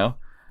 you know?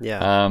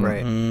 Yeah,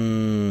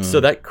 right. So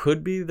that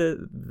could be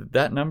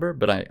that number,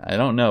 but I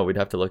don't know. We'd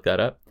have to look that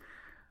up.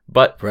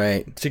 But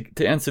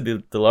to answer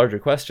the larger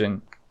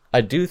question, I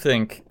do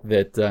think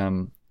that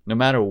no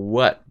matter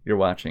what you're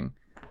watching,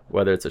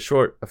 whether it's a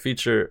short, a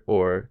feature,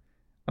 or,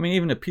 I mean,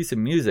 even a piece of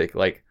music,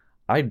 like,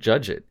 I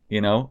judge it,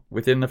 you know,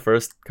 within the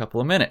first couple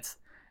of minutes.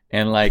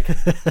 And, like,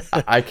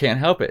 I can't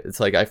help it. It's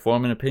like I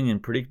form an opinion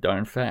pretty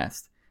darn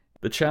fast.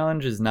 The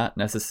challenge is not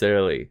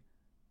necessarily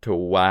to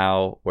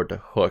wow or to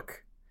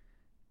hook.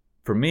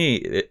 For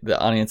me, the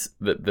audience,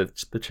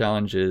 the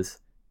challenge is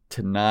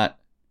to not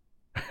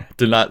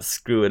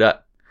screw it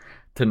up,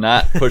 to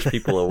not push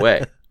people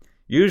away.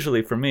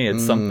 Usually for me,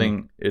 it's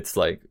something, it's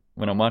like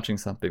when I'm watching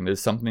something,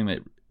 there's something that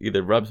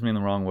either rubs me in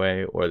the wrong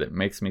way or that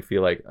makes me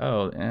feel like,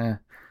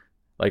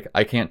 like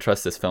I can't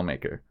trust this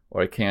filmmaker,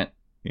 or I can't,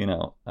 you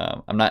know,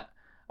 I'm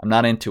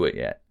not into it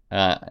yet.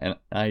 And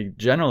I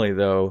generally,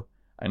 though,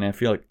 and I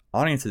feel like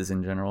audiences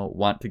in general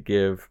want to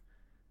give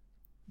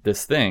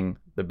this thing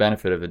the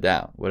benefit of the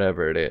doubt,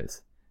 whatever it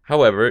is.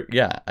 However,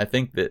 yeah, I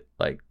think that,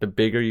 like, the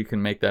bigger you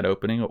can make that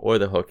opening or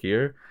the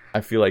hookier, I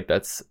feel like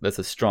that's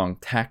a strong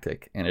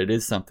tactic, and it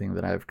is something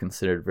that I've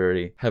considered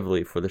very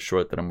heavily for the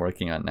short that I'm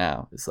working on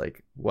now. It's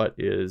like, what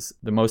is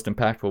the most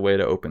impactful way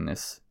to open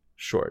this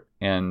short?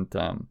 And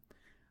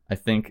I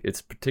think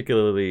it's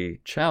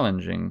particularly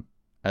challenging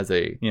as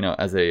a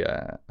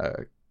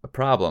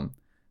problem,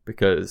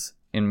 because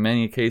in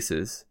many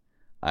cases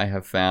I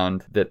have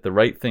found that the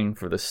right thing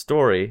for the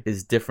story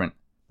is different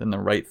than the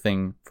right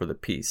thing for the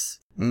piece.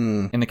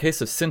 In the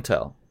case of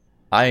Sintel,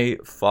 I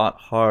fought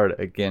hard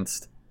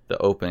against the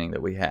opening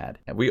that we had.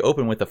 And we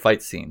open with a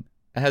fight scene.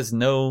 It has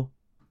no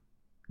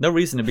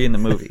reason to be in the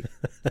movie.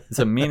 It's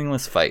a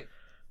meaningless fight.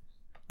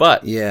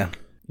 But,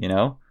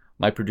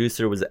 my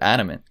producer was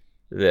adamant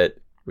that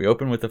we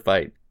open with a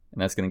fight,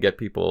 and that's going to get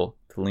people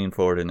to lean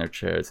forward in their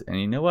chairs. And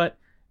you know what?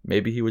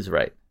 Maybe he was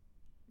right,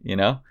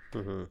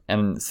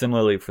 And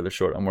similarly for the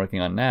short I'm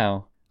working on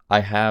now, I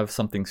have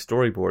something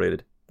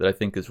storyboarded that I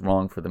think is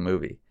wrong for the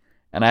movie.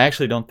 And I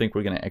actually don't think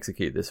we're going to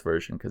execute this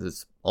version because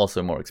it's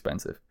also more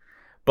expensive.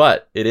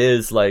 But it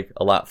is like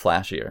a lot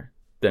flashier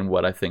than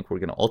what I think we're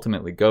going to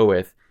ultimately go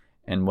with.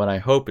 And what I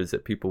hope is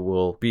that people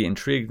will be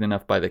intrigued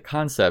enough by the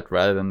concept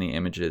rather than the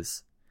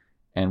images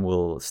and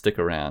will stick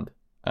around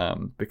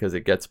because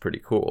it gets pretty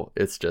cool.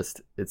 It's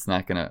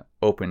not going to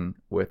open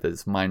with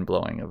as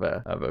mind-blowing of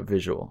a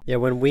visual. Yeah,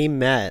 when we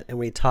met and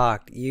we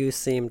talked, you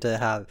seemed to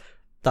have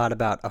thought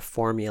about a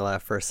formula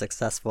for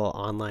successful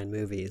online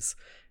movies.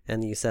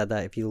 And you said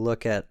that if you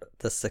look at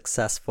the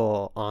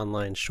successful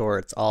online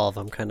shorts, all of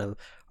them kind of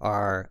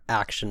are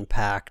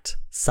action-packed,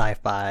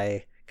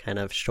 sci-fi kind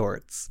of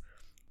shorts.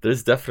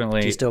 There's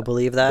definitely... Do you still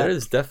believe that? There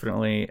is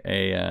definitely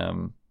a...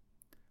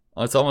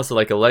 it's almost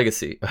like a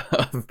legacy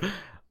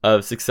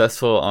of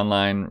successful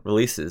online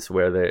releases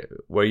where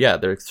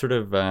they're sort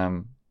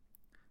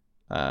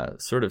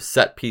of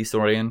set piece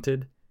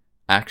oriented,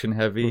 action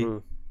heavy,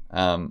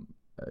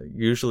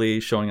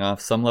 usually showing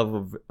off some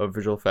level of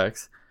visual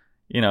effects.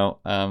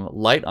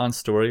 Light on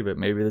story, but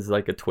maybe there's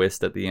like a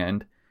twist at the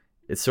end.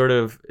 It sort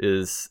of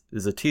is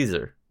a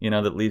teaser,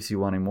 that leaves you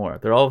wanting more.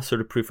 They're all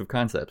sort of proof of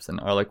concepts and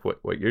are like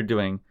what you're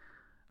doing,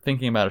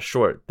 thinking about a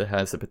short that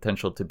has the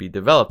potential to be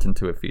developed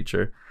into a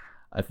feature.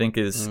 I think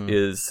is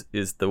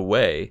the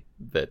way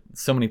that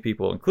so many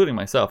people, including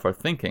myself, are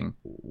thinking,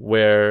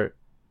 where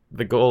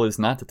the goal is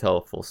not to tell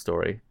a full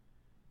story,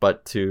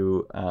 but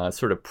to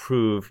sort of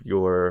prove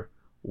your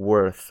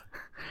worth,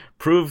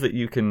 prove that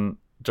you can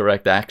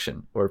direct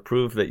action, or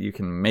prove that you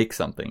can make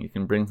something, you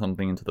can bring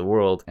something into the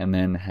world, and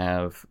then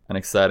have an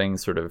exciting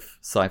sort of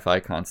sci-fi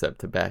concept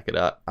to back it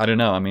up. I don't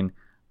know. I mean,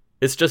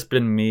 it's just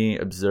been me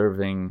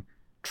observing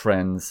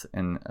trends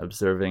and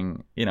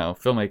observing,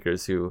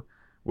 filmmakers who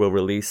will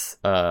release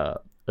a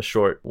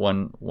short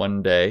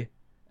one day,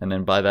 and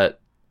then by that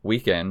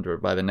weekend or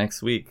by the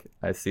next week,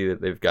 I see that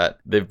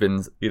they've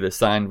been either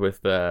signed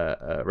with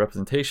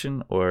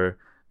representation, or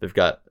they've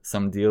got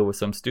some deal with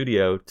some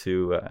studio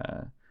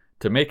to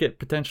make it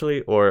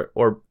potentially, or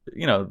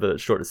the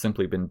short has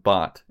simply been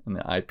bought and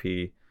the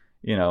IP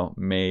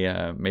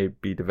may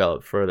be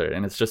developed further.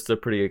 And it's just a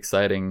pretty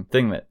exciting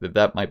thing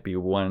that might be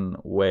one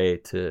way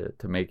to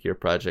make your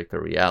project a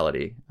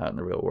reality out in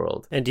the real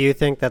world. And do you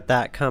think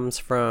that comes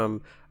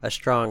from a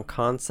strong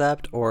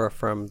concept or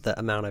from the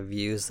amount of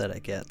views that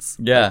it gets?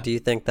 Yeah. Like, do you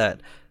think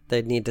that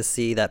they need to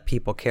see that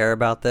people care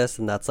about this,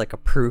 and that's like a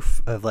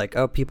proof of like,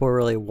 oh, people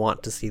really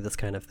want to see this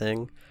kind of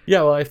thing?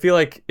 Yeah, well, I feel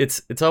like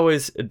it's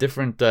always a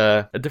different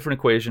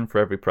equation for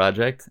every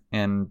project,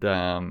 and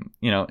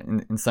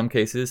in some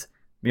cases,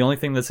 the only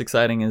thing that's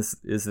exciting is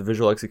the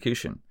visual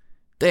execution.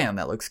 Damn,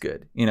 that looks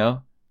good.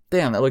 Damn,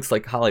 that looks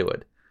like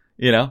Hollywood.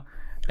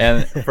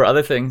 And for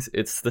other things,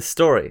 it's the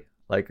story.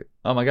 Like,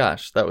 oh my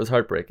gosh, that was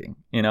heartbreaking.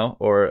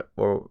 Or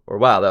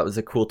wow, that was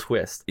a cool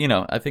twist.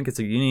 I think it's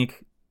a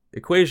unique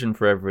equation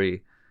for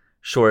every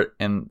short,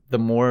 and the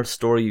more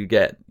story you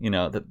get,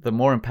 the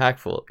more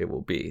impactful it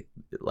will be.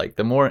 Like,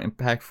 the more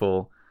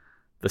impactful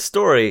the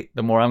story,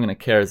 the more I'm going to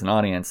care as an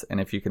audience.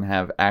 And if you can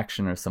have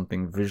action or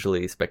something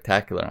visually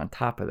spectacular on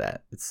top of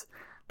that,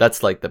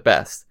 that's like the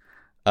best.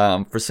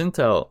 For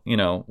Sintel,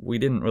 we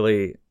didn't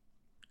really,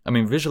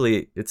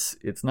 visually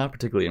it's not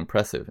particularly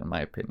impressive in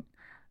my opinion.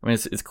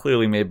 It's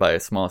clearly made by a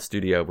small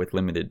studio with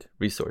limited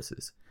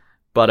resources,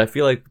 but I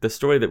feel like the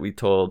story that we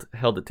told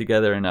held it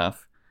together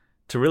enough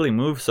to really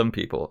move some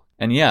people.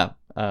 And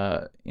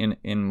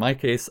in my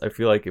case, I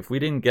feel like if we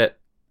didn't get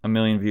 1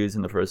 million views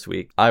in the first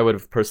week, I would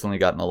have personally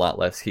gotten a lot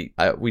less heat.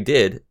 We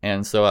did,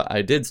 and so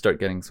I did start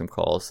getting some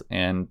calls,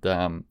 and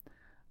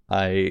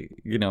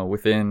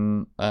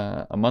within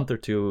a month or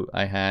two,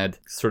 I had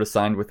sort of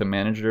signed with a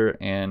manager,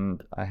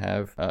 and I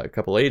have a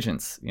couple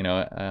agents,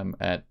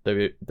 at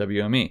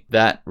WME.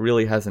 That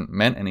really hasn't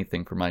meant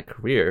anything for my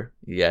career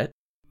yet,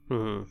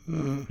 even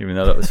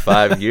though that was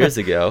 5 years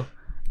ago.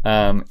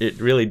 It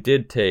really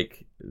did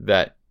take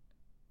that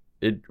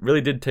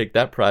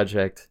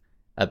project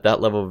at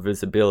that level of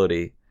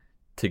visibility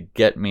to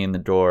get me in the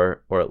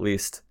door, or at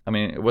least,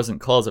 it wasn't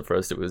calls at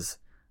first. It was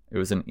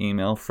an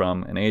email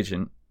from an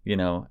agent,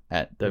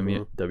 at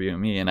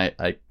WME. And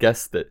I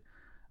guess that,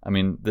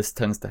 this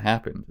tends to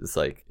happen. It's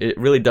like, it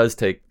really does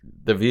take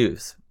the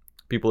views.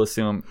 People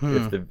assume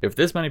if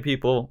this many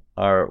people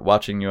are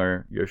watching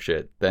your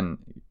shit, then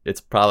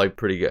it's probably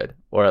pretty good,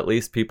 or at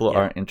least people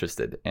are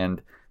interested,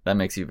 and that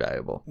makes you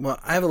valuable. Well,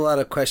 I have a lot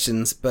of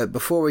questions, but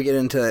before we get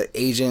into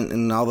agent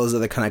and all those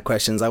other kind of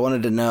questions, I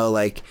wanted to know,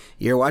 like,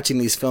 you're watching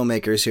these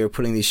filmmakers who are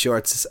putting these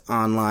shorts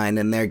online,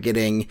 and they're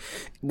getting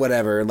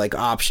whatever, like,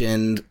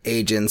 optioned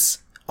agents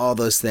all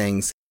those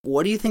things.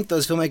 What do you think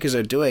those filmmakers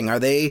are doing? Are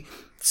they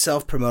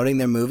self-promoting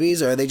their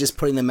movies, or are they just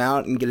putting them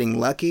out and getting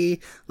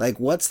lucky? Like,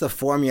 what's the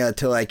formula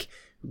to like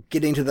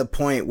getting to the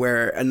point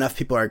where enough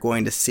people are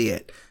going to see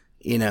it,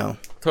 you know?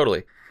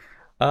 Totally.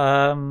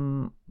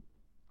 Who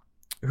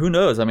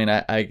knows? I mean,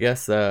 I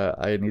guess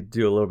I need to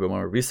do a little bit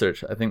more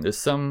research. I think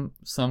there's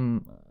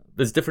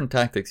there's different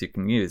tactics you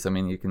can use. I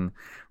mean, you can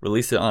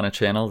release it on a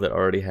channel that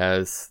already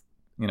has,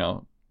 you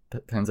know,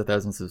 tens of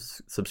thousands of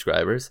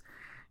subscribers.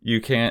 You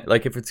can't,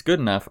 like, if it's good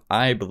enough,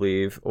 I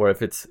believe, or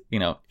if it's, you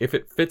know, if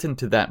it fits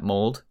into that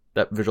mold,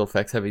 that visual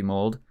effects heavy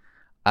mold,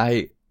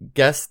 I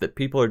guess that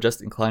people are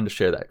just inclined to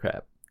share that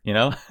crap, you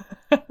know?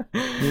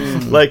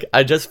 Like,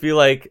 I just feel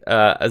like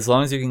as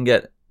long as you can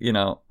get, you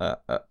know,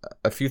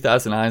 a few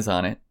thousand eyes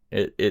on it,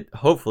 it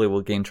hopefully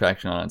will gain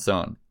traction on its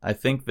own. I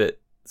think that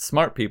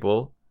smart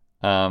people,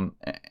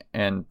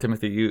 and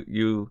Timothy,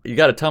 you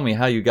got to tell me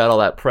how you got all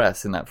that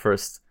press in that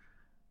first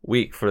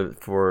week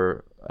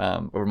for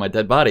Over My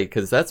Dead Body,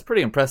 because that's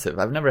pretty impressive.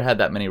 I've never had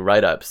that many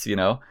write-ups, you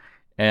know,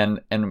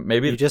 and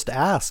maybe you just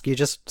ask. You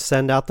just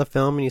send out the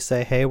film and you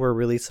say, "Hey, we're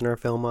releasing our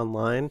film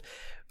online.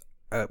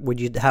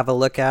 Would you have a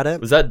look at it?"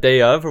 Was that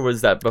day of, or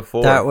was that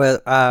before? That was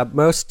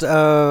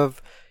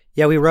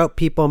we wrote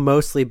people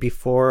mostly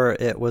before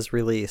it was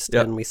released,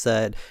 Yep. and we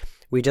said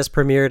we just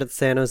premiered at the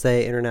San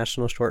Jose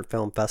International Short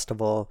Film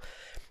Festival.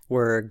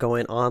 We're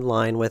going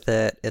online with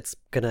it. It's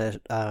gonna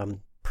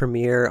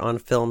premiere on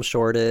Film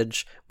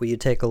Shortage. Will you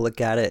take a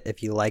look at it?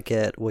 If you like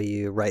it, will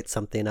you write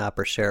something up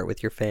or share it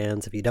with your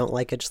fans? If you don't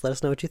like it, just let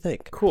us know what you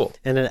think. Cool.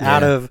 And then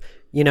out of,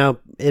 you know,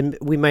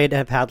 we might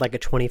have had like a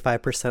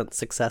 25%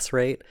 success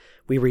rate.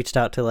 We reached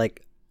out to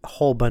like a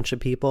whole bunch of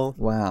people.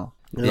 Wow.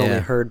 And only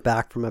heard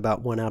back from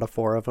about 1 out of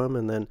 4 of them.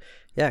 And then,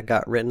 it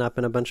got written up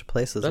in a bunch of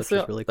places, which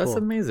was really cool. That's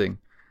amazing.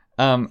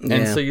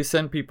 And so you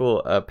send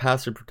people a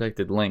password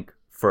protected link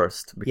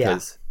first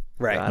because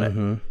right. Got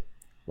it.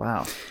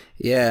 Wow.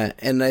 Yeah,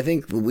 and I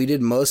think we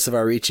did most of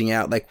our reaching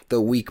out like the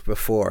week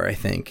before, I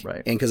think.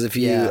 Right. And because I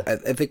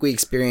think we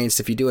experienced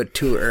if you do it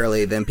too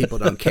early, then people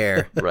don't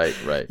care.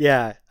 Right.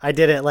 Yeah, I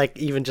did it like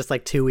even just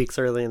like 2 weeks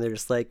early, and they're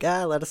just like,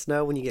 let us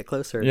know when you get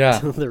closer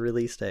to the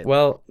release date.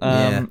 Well,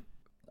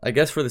 I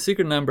guess for the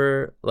secret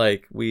number,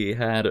 like we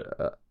had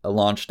a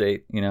launch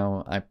date. You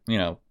know,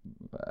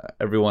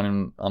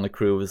 everyone on the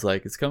crew was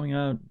like, it's coming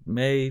out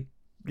May,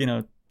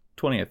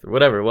 20th or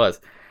whatever it was,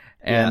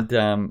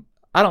 and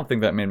I don't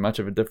think that made much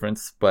of a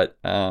difference, but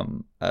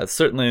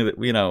certainly,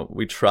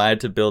 we tried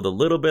to build a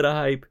little bit of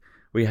hype.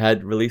 We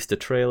had released a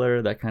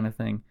trailer, that kind of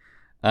thing.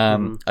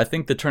 I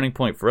think the turning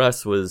point for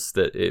us was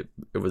that it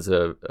was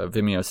a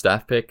Vimeo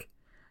staff pick,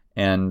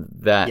 and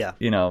that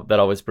that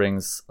always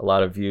brings a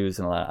lot of views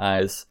and a lot of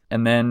eyes.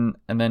 And then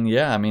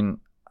I mean,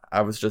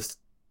 I was just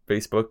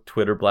Facebook,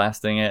 Twitter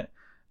blasting it,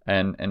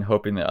 and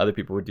hoping that other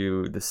people would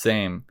do the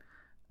same.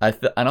 I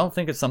don't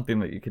think it's something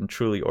that you can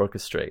truly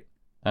orchestrate.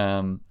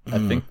 I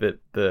think that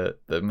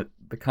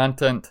the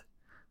content,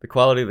 the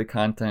quality of the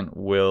content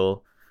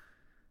will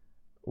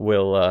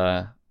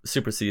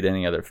supersede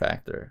any other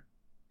factor.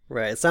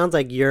 Right. It sounds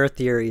like your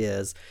theory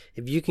is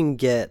if you can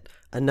get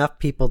enough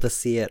people to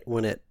see it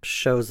when it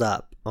shows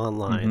up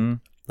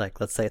online,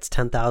 like let's say it's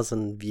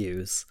 10,000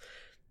 views,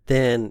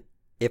 then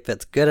if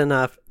it's good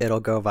enough, it'll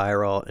go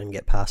viral and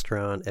get passed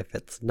around. If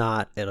it's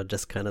not, it'll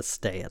just kind of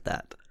stay at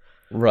that.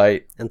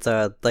 Right. And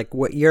so, like,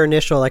 what your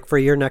initial, like, for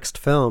your next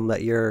film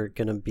that you're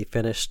going to be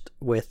finished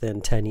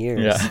within 10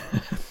 years.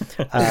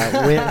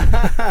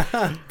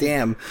 Yeah.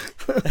 Damn.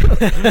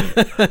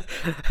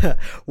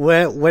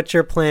 What's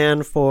your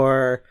plan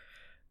for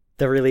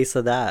the release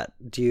of that?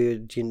 Do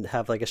you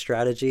have, like, a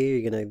strategy? Are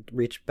you going to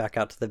reach back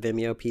out to the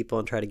Vimeo people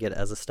and try to get it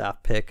as a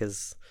staff pick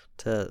as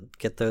to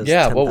get those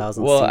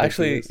 10,000 well,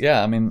 actually, views?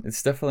 I mean,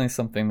 it's definitely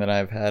something that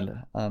I've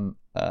had on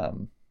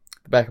the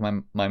back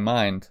of my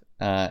mind.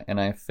 And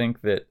I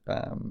think that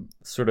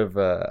sort of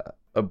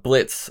a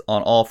blitz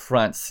on all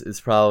fronts is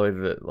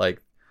probably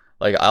like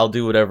I'll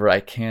do whatever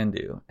I can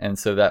do. And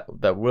so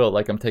that will,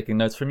 like, I'm taking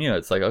notes from you.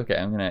 It's like, okay,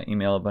 I'm going to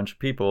email a bunch of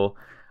people,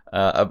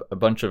 a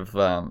bunch of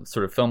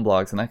sort of film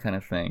blogs and that kind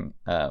of thing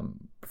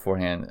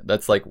beforehand.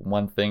 That's like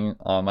one thing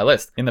on my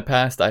list. In the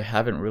past, I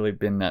haven't really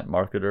been that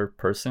marketer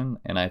person,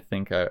 and I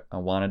think I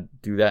want to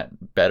do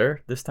that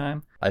better this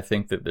time. I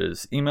think that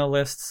there's email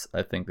lists.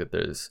 I think that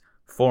there's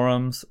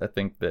forums. I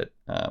think that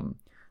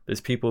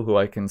there's people who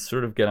I can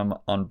sort of get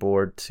on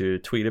board to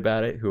tweet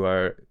about it who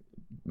are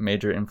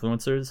major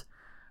influencers.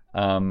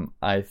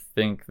 I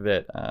think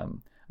that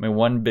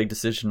one big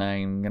decision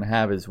I'm going to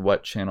have is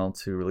what channel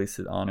to release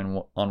it on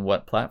and on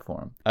what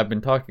platform. I've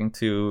been talking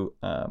to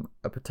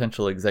a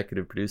potential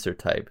executive producer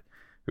type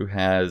who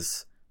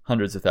has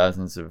hundreds of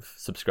thousands of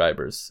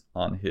subscribers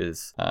on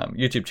his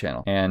YouTube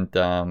channel, and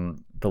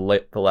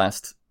the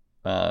last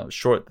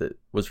short that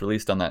was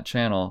released on that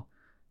channel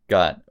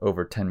got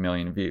over 10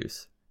 million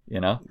views,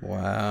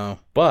 Wow.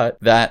 But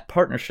that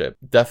partnership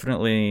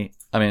definitely,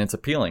 it's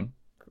appealing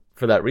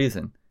for that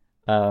reason.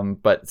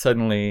 But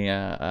suddenly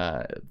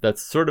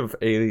that's sort of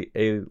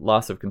a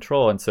loss of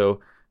control. And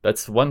so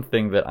that's one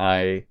thing that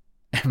I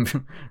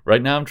And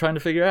right now I'm trying to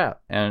figure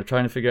out, and I'm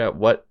trying to figure out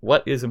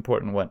what is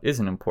important, what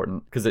isn't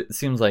important, because it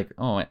seems like,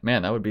 oh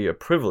man, that would be a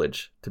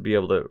privilege to be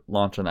able to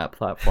launch on that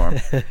platform,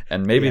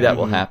 and maybe that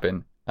will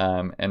happen.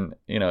 And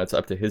it's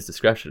up to his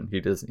discretion.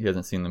 He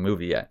hasn't seen the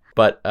movie yet.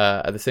 But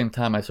at the same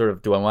time,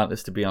 do I want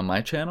this to be on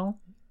my channel?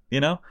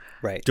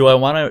 Right. Do I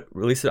want to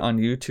release it on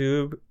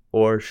YouTube,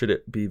 or should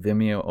it be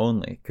Vimeo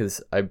only?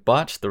 Because I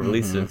botched the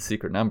release of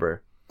Secret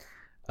Number,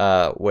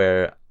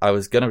 where I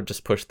was gonna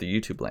just push the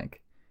YouTube link.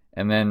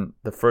 And then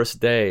the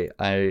first day,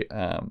 I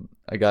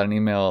got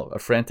a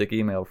frantic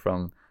email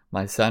from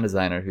my sound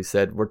designer who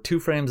said, we're 2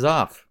 frames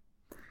off.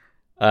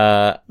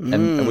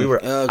 And we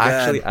were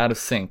actually out of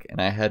sync,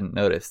 and I hadn't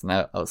noticed. And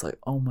I was like,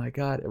 oh my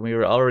God. And we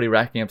were already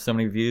racking up so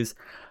many views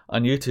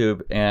on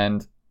YouTube.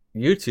 And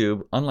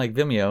YouTube, unlike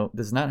Vimeo,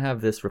 does not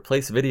have this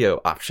replace video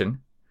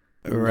option.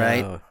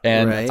 Right. No.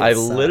 And right. I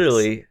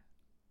literally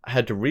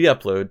had to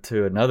re-upload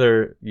to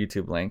another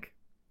YouTube link,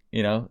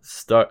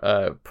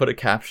 put a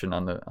caption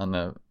on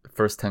the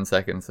first 10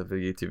 seconds of the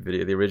YouTube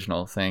video, the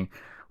original, saying,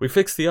 we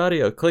fixed the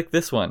audio, click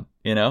this one,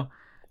 and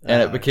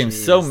it became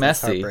so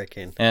messy.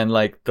 And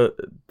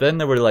then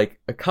there were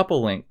like a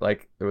couple links,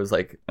 like there was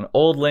like an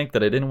old link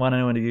that I didn't want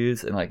anyone to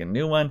use, and like a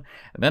new one,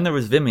 and then there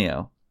was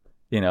Vimeo,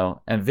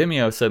 and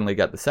Vimeo suddenly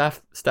got the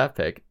staff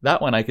pick.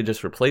 That one I could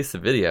just replace the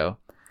video.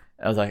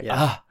 I was like,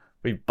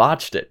 we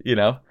botched it,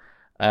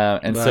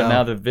 and so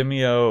now the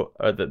Vimeo,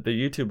 or the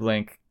YouTube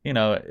link,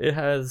 it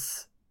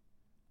has,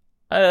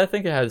 I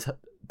think it has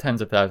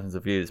tens of thousands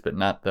of views, but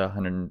not the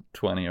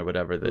 120 or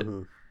whatever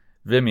that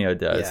Vimeo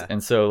does. Yeah.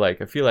 And so I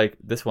feel like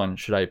this one,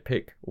 should I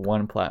pick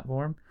one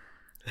platform?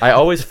 I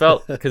always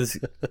felt, because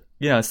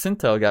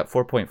Sintel got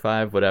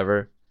 4.5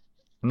 whatever,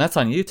 and that's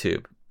on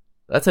YouTube.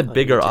 That's a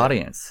bigger YouTube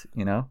audience,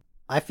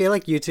 I feel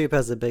like YouTube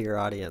has a bigger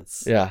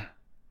audience. Yeah,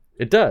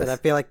 it does. And I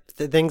feel like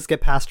things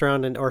get passed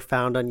around or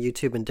found on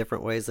YouTube in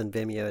different ways than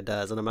Vimeo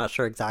does. And I'm not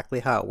sure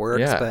exactly how it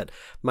works, but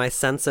my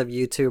sense of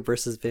YouTube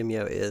versus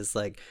Vimeo is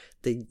like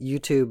the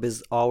YouTube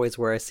is always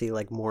where I see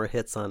like more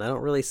hits on. I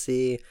don't really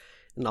see,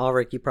 and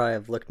Ulrich, you probably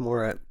have looked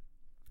more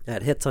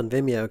at hits on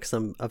Vimeo because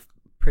I'm a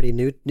pretty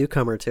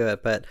newcomer to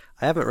it, but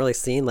I haven't really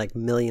seen like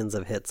millions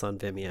of hits on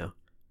Vimeo.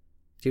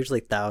 It's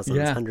usually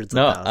thousands, hundreds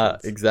of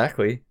thousands.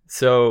 Exactly.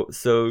 So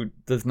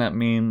doesn't that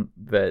mean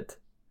that,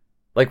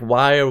 like,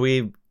 why are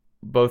we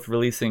both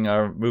releasing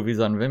our movies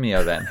on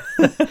Vimeo then?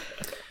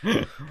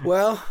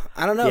 Well,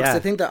 I don't know, because I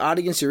think the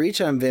audience you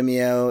reach on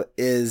Vimeo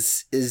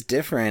is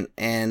different,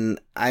 and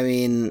I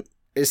mean,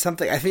 there's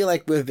something, I feel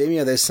like with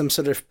Vimeo there's some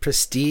sort of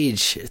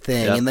prestige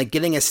thing, and like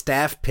getting a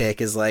staff pick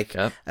is like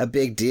a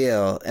big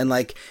deal, and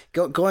like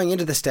going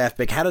into the staff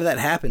pick, how did that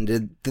happen?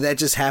 Did that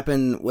just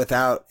happen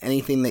without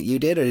anything that you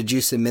did, or did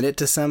you submit it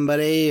to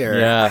somebody,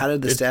 or how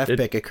did the staff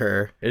pick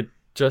occur? It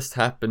just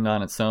happened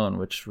on its own,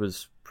 which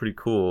was pretty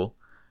cool.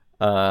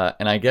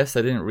 And I guess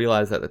I didn't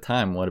realize at the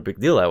time what a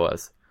big deal that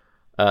was.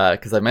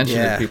 Because I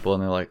mentioned it to people,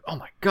 and they're like, oh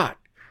my God,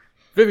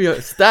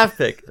 Vimeo staff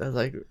pick. I was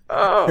like,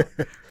 oh,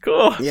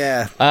 cool.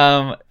 Yeah.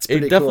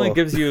 It definitely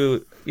gives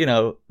you,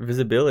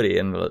 visibility,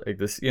 and like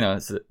this,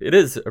 it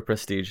is a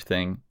prestige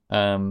thing.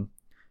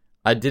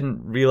 I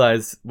didn't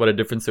realize what a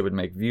difference it would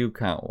make view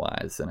count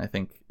wise, and I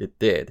think it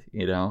did,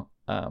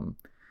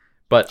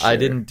 but sure. I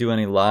didn't do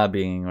any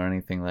lobbying or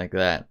anything like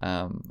that.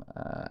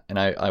 And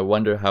I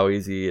wonder how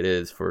easy it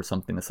is for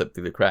something to slip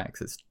through the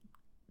cracks.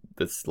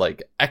 It's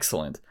like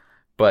excellent.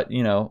 But,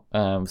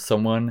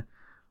 someone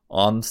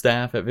on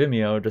staff at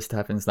Vimeo just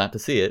happens not to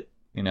see it,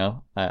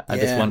 I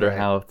just wonder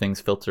how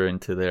things filter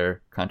into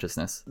their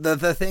consciousness.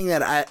 The thing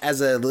that I, as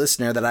a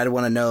listener, that I'd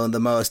want to know the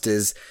most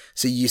is,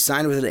 so you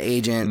signed with an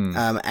agent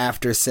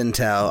after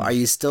Sintel. Are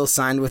you still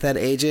signed with that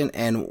agent?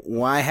 And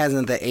why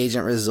hasn't the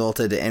agent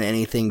resulted in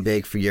anything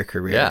big for your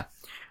career?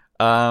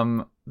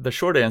 Yeah. The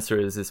short answer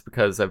is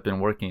because I've been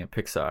working at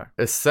Pixar.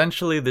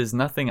 Essentially, there's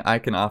nothing I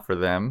can offer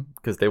them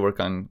because they work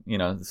on,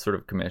 sort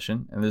of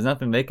commission, and there's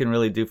nothing they can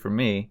really do for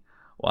me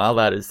while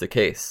that is the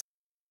case.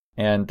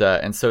 And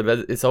so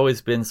that it's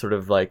always been sort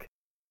of like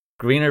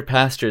greener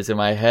pastures in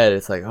my head.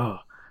 It's like, oh,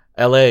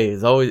 LA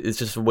is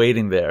just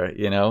waiting there,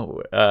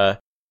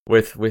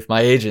 with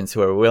my agents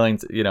who are willing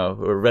to,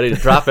 who are ready to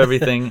drop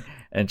everything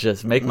and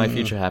just make my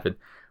future happen.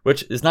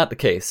 Which is not the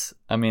case.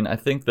 I mean, I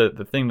think that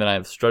the thing that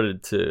I've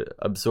started to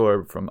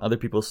absorb from other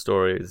people's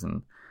stories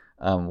and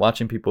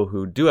watching people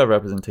who do have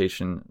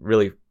representation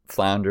really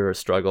flounder or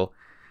struggle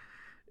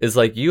is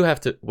like, you have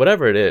to,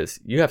 whatever it is,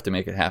 you have to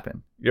make it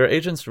happen. Your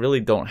agents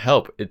really don't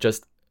help. It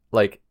just,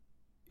 like,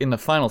 in the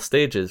final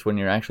stages when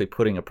you're actually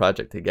putting a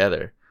project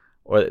together,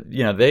 or,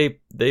 they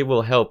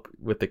will help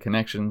with the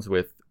connections,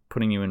 with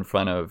putting you in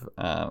front of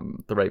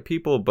the right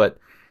people, but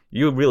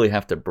you really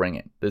have to bring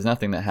it. There's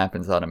nothing that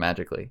happens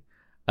automatically.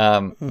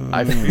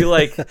 I feel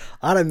like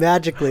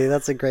automagically,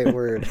 that's a great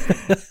word.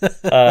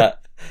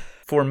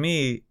 For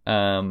me,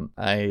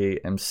 I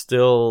am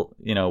still,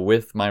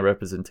 with my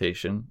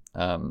representation,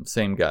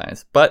 same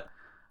guys, but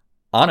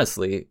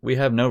honestly, we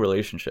have no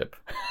relationship.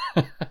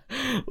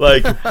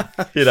 Like,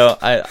 you know,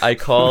 I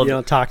called. You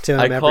don't talk to him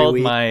I every called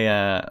week.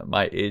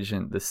 my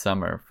agent this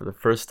summer for the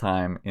first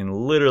time in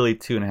literally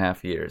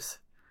 2.5 years,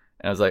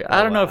 and I was like,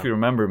 I don't know if you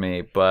remember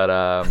me, but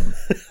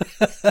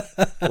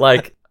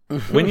like,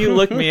 when you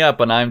look me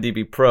up on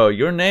IMDb Pro,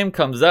 your name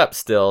comes up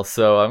still,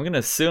 so I'm gonna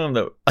assume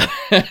that.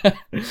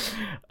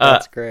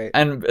 That's great.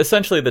 And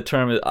essentially, the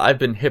term is I've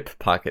been hip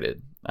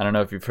pocketed. I don't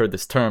know if you've heard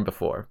this term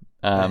before.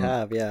 I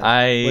have, yeah.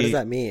 What does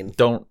that mean?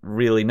 Don't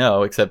really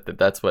know, except that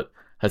that's what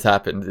has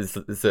happened. Is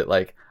that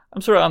like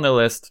I'm sort of on the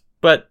list,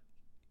 but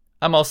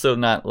I'm also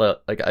not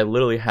like I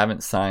literally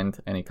haven't signed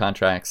any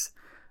contracts.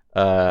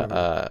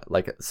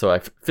 Like so, I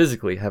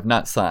physically have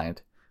not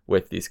signed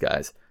with these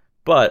guys,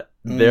 but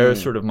they're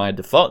sort of my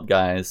default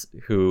guys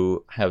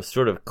who have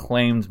sort of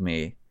claimed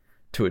me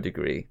to a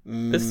degree.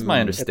 This is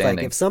my understanding. It's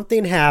like if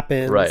something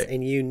happens Right.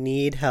 and you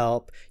need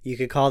help, you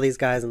could call these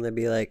guys and they'd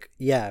be like,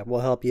 "Yeah, we'll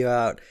help you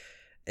out."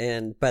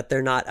 But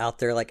they're not out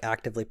there like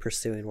actively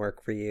pursuing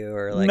work for you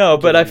or like. No,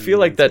 but I getting feel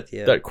like meetings with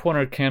you. that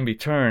corner can be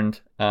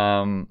turned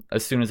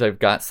as soon as I've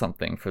got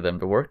something for them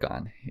to work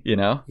on. You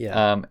know.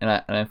 Yeah.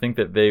 And I think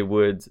that they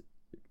would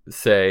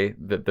say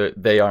that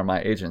they are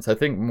my agents. I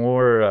think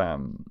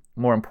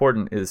more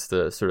important is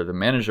the sort of the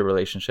manager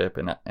relationship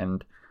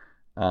and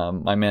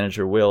my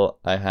manager Will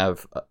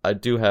I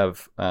do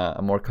have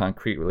a more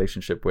concrete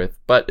relationship with,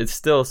 but it's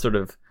still sort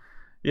of,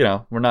 you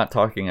know, we're not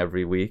talking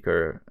every week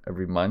or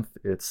every month.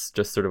 It's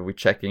just sort of we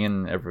check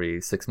in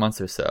every 6 months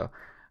or so.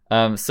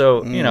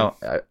 You know,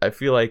 I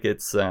feel like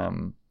it's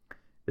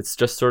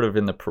just sort of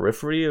in the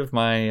periphery of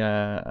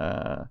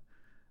my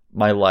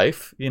my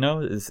life, you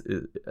know,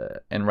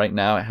 and right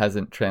now it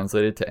hasn't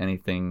translated to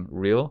anything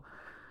real,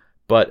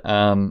 but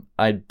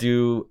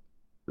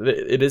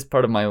it is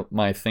part of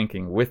my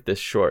thinking with this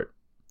short.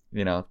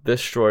 You know, this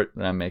short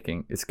that I'm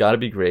making, it's got to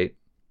be great,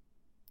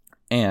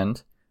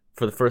 and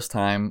for the first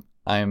time,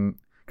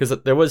 because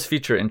there was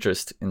feature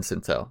interest in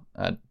Sintel.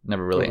 I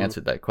never really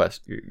answered that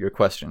your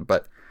question,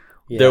 but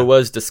there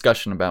was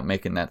discussion about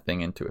making that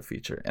thing into a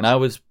feature, and I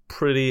was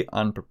pretty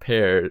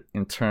unprepared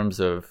in terms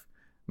of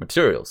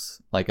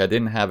materials. Like I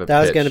didn't have a That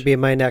was pitch. going to be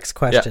my next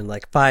question. Yeah.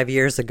 Like 5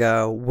 years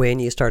ago, when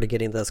you started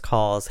getting those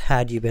calls,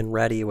 had you been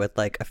ready with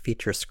like a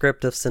feature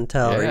script of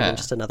Sintel or even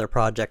just another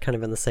project kind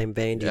of in the same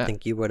vein? Do you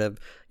think you would have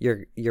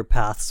your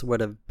paths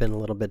would have been a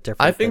little bit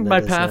different? I think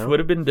my path would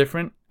have been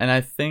different, and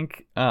I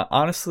think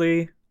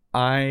honestly,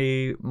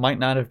 I might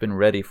not have been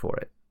ready for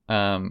it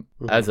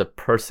as a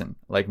person,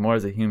 like more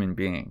as a human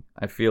being.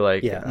 I feel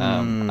like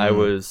I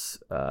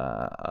was.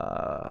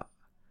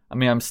 I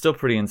mean, I'm still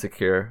pretty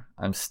insecure.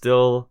 I'm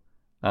still.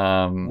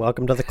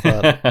 Welcome to the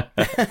club.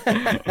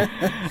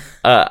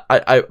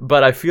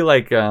 But I feel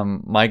like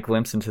my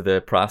glimpse into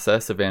the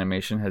process of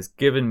animation has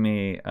given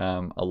me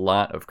a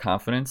lot of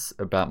confidence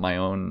about my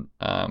own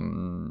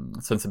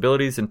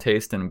sensibilities and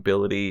taste and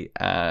ability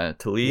to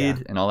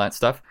lead and all that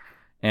stuff.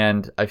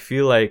 And I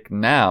feel like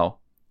now,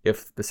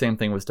 if the same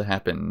thing was to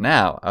happen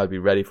now, I would be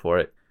ready for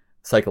it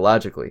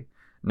psychologically.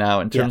 Now,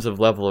 in terms of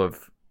level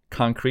of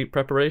concrete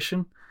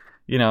preparation,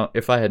 you know,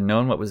 if I had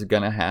known what was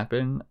going to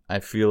happen, I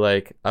feel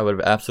like I would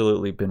have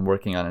absolutely been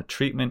working on a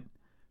treatment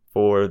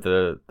for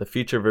the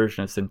feature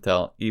version of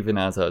Sintel, even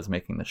as I was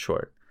making the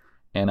short.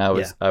 And I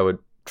would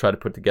try to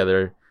put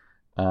together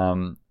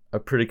a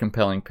pretty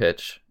compelling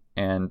pitch,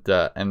 and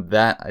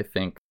that I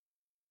think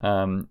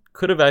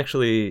could have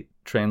actually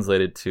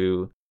translated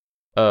to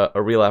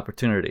a real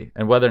opportunity.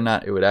 And whether or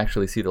not it would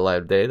actually see the light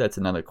of day, that's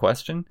another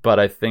question. But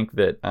I think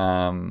that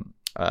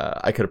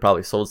I could have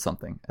probably sold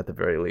something at the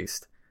very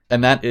least.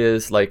 And that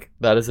is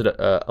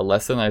a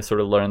lesson I sort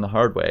of learned the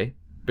hard way,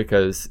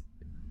 because,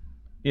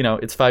 you know,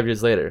 it's 5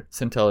 years later.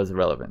 Sintel is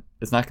irrelevant.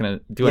 It's not going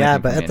to do anything. Yeah,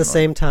 but at the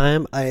same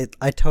time, I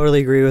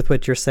totally agree with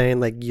what you're saying.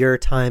 Like, your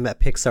time at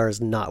Pixar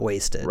is not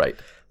wasted. Right.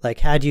 Like,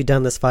 had you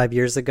done this 5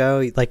 years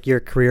ago, like, your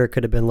career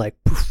could have been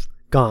like, poof,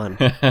 gone.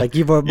 Like,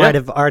 you might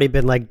have already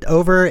been like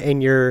over,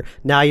 and you're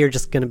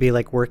just going to be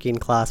like working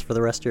class for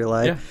the rest of your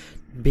life. Yeah.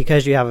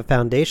 Because you have a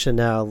foundation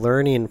now,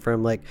 learning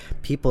from like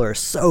people are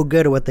so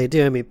good at what they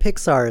do. I mean,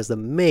 Pixar is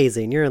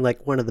amazing. You're in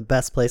like one of the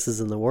best places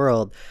in the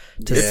world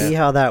to see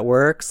how that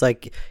works.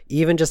 Like,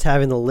 even just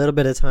having a little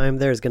bit of time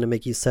there is going to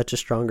make you such a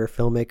stronger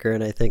filmmaker,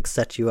 and I think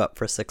set you up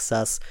for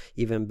success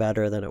even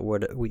better than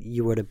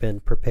you would have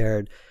been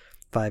prepared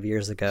 5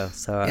 years ago.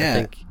 So I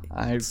think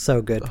it's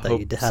so good that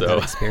you had that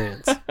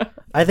experience.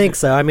 I think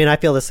so. I mean, I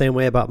feel the same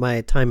way about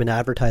my time in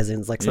advertising.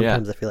 It's like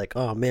sometimes I feel like,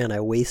 oh man, I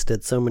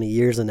wasted so many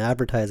years in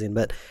advertising,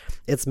 but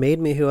it's made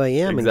me who I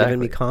am and given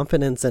me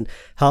confidence and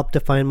helped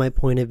define my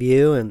point of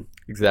view and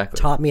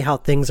taught me how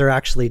things are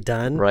actually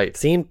done. Right.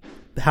 Seeing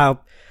how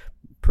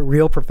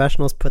real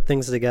professionals put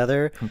things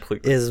together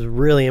is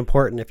really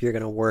important if you're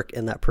going to work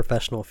in that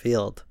professional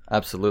field.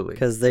 Absolutely.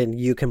 Because then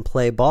you can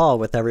play ball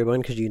with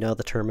everyone because you know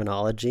the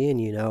terminology and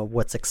you know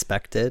what's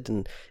expected.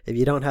 And if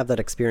you don't have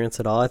that experience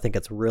at all, I think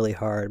it's really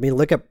hard. I mean,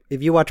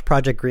 if you watch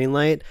Project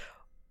Greenlight,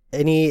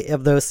 any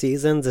of those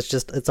seasons,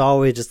 it's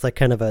always just like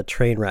kind of a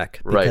train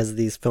wreck, because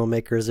these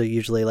filmmakers are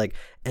usually like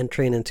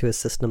entering into a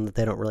system that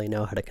they don't really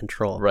know how to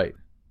control. Right.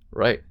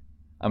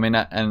 I mean,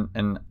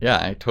 and yeah,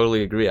 I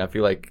totally agree. I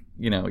feel like,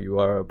 you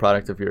are a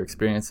product of your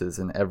experiences,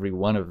 and every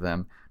one of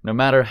them, no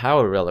matter how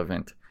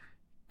irrelevant,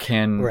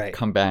 can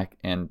come back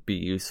and be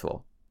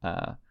useful.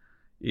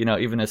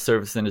 Even a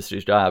service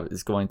industry's job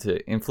is going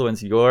to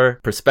influence your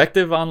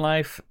perspective on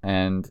life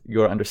and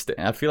your understand.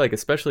 I feel like,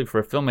 especially for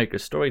a filmmaker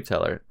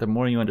storyteller, the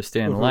more you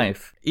understand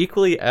life,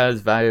 equally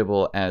as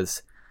valuable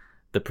as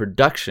the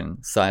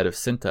production side of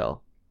Sintel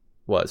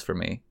was for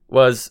me,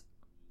 was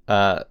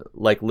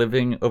like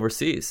living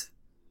overseas.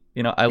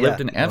 I lived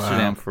in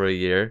Amsterdam for a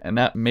year, and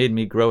that made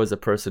me grow as a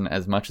person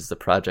as much as the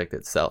project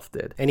itself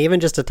did. And even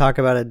just to talk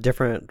about a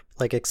different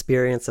like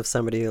experience of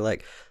somebody who,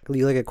 like,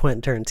 you look at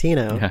Quentin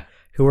Tarantino,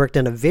 who worked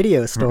in a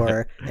video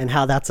store, and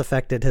how that's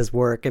affected his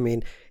work. I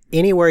mean,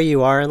 anywhere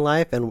you are in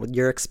life and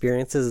your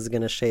experiences is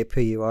going to shape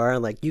who you are.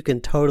 And like, you can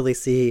totally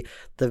see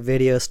the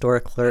video store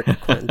clerk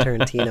Quentin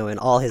Tarantino in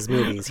all his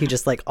movies. He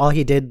just like, all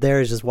he did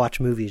there is just watch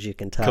movies. You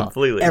can tell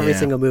completely every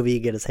single movie he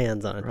get his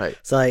hands on. Right.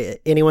 So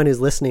like, anyone who's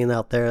listening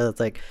out there that's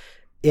like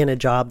in a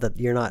job that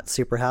you're not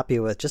super happy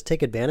with, just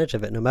take advantage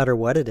of it, no matter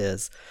what it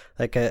is.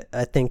 Like,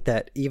 I think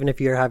that even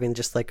if you're having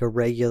just like a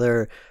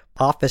regular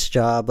office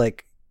job,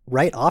 like,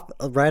 write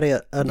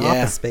an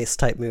Office Space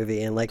type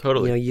movie, and like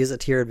use it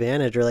to your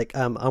advantage. Or like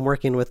I'm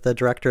working with the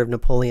director of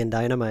Napoleon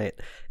Dynamite,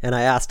 and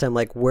I asked him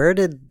like, who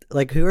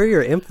are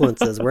your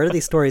influences? Where do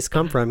these stories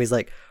come from? He's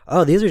like,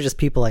 oh, these are just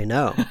people I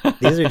know.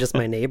 These are just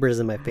my neighbors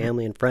and my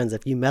family and friends.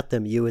 If you met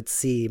them, you would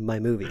see my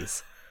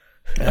movies.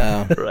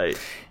 Right.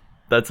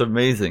 That's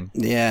amazing.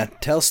 Yeah,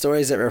 tell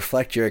stories that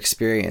reflect your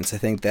experience. I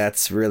think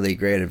that's really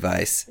great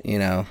advice,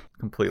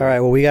 Completely. All right,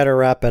 well, we got to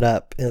wrap it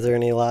up. Is there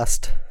any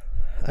last...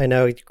 I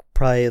know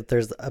probably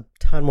there's a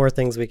ton more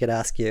things we could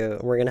ask you.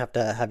 We're going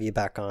to have you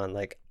back on.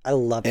 Like, I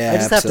love it. I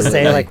just have to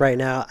say, like, right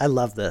now, I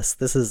love this.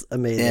 This is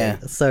amazing. Yeah.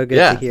 It's so good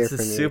to hear from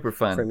you. Super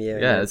fun. From you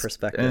and your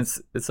perspective. And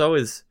it's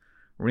always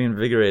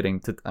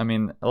reinvigorating.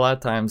 A lot of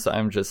times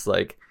I'm just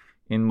like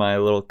in my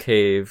little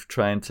cave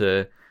trying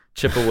to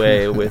chip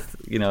away with,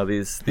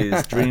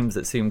 these dreams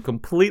that seem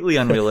completely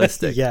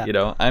unrealistic.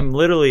 I'm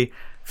literally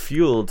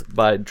fueled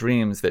by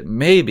dreams that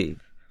maybe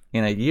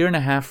in a year and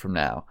a half from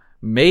now,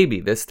 maybe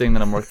this thing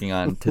that I'm working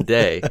on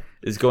today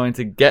is going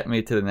to get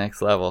me to the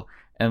next level.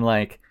 And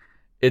like,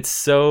 it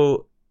seems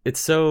so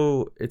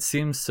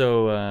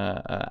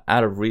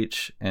out of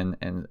reach, and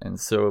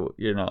so,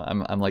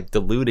 I'm like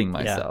deluding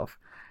myself.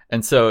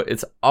 And so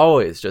it's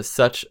always just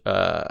such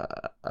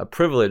a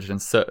privilege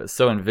and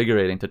so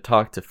invigorating to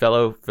talk to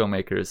fellow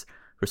filmmakers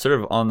who are sort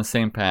of on the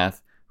same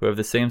path, who have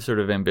the same sort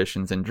of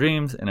ambitions and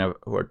dreams, and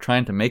who are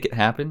trying to make it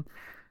happen,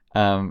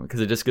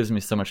 because it just gives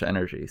me so much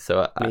energy.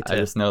 So I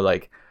just know,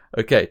 like,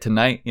 okay,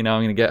 tonight, I'm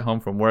going to get home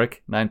from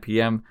work, 9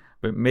 p.m.,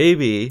 but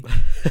maybe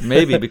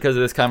because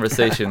of this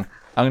conversation,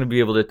 I'm going to be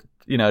able to,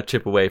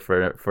 chip away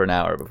for an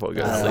hour before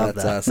going to sleep.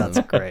 That's awesome.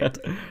 That's great.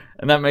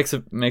 And that makes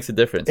a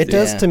difference. It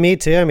does to me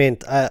too. I mean,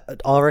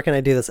 Ulrich and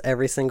I do this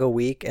every single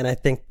week, and I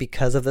think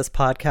because of this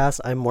podcast,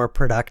 I'm more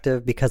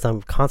productive because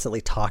I'm constantly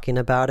talking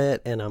about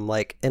it, and I'm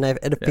like, and I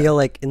feel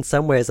like in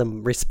some ways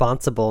I'm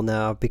responsible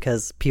now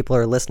because people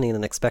are listening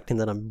and expecting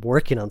that I'm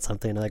working on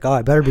something. Like, oh,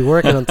 I better be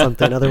working on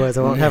something, otherwise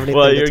I won't have anything.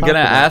 Well, you're gonna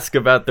ask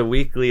about the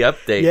weekly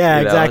update. Yeah,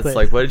 exactly. It's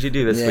like, what did you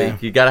do this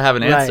week? You got to have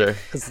an answer.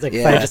 It's like,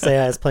 if I just say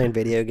I was playing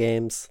video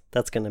games,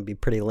 that's gonna be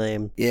pretty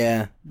lame.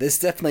 Yeah, this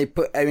definitely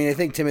I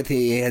think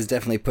Timothy has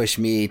definitely pushed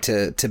me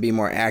to be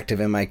more active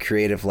in my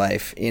creative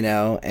life, and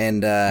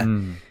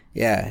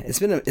it's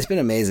been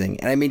amazing.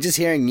 And I mean, just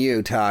hearing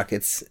you talk,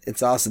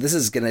 it's awesome. This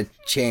is gonna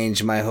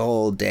change my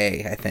whole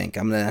day. I think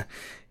I'm gonna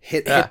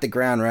hit the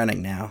ground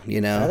running now.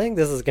 I think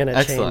this is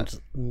gonna change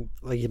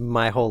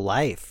my whole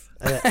life.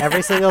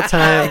 Every single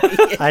time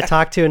I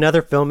talk to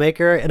another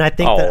filmmaker, and I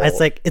think that it's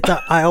like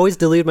I always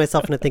delude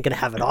myself into thinking I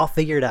have it all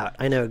figured out.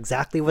 I know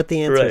exactly what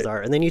the answers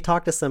are, and then you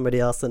talk to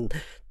somebody else, and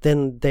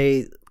then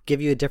they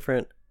give you a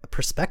different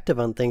perspective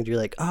on things. You're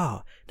like,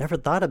 oh, never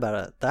thought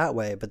about it that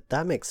way, but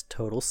that makes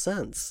total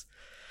sense.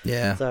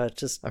 Yeah. So it's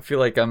just, I feel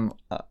like I'm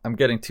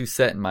getting too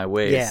set in my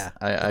ways. Yeah,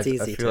 I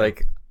feel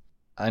like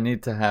I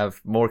need to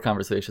have more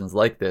conversations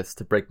like this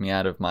to break me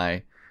out of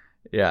my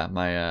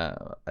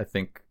I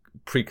think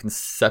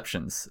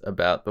preconceptions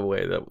about the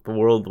way that the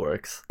world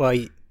works. Well,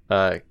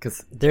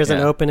 because there's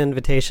an open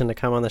invitation to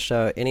come on the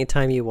show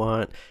anytime you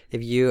want.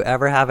 If you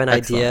ever have an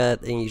idea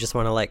and you just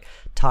want to like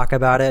talk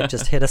about it,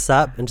 just hit us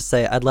up and just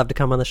say, I'd love to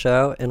come on the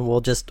show, and we'll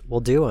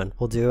do one.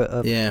 We'll do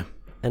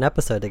an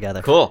episode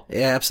together. Cool.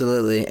 Yeah,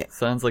 absolutely.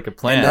 Sounds like a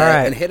plan. And, all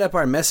right. And hit up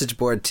our message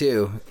board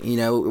too.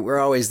 We're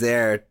always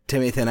there.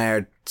 Timothy and I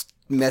are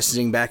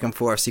messaging back and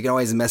forth, so you can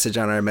always message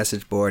on our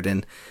message board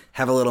and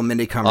have a little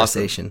mini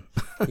conversation.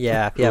 Awesome.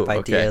 Yeah, if you have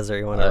ideas or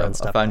you want to run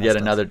stuff. I'll find yet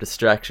another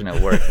distraction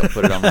at work. I'll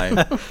put it on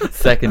my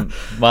second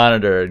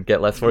monitor and get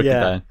less work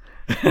done.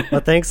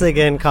 Well, thanks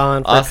again,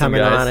 Colin, for Awesome,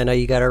 coming guys. on. I know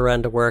you got to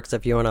run to work, so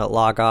if you want to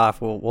log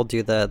off, we'll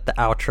do the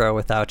outro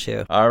without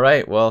you. All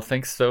right. Well,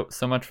 thanks so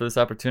much for this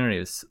opportunity.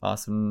 It was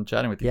awesome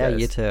chatting with you Yeah,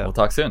 guys. you too. We'll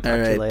talk soon. All to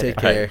you right, later.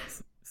 take All right. care.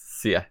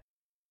 See ya.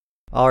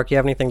 Ulrich, you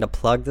have anything to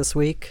plug this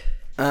week?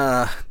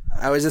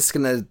 I was just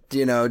gonna,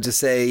 just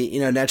say,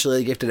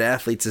 Naturally Gifted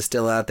Athletes is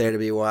still out there to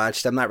be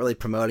watched. I'm not really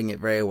promoting it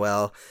very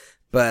well,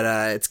 but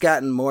it's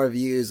gotten more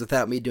views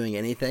without me doing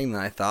anything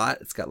than I thought.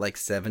 It's got like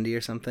 70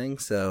 or something,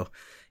 so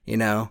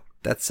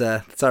that's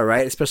all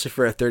right, especially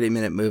for a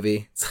 30-minute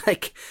movie. It's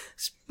like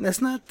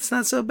it's not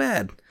so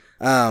bad.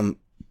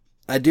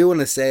 I do want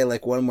to say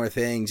like one more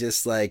thing,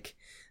 just like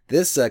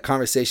this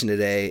conversation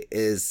today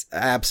is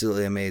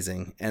absolutely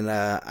amazing, and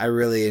I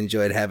really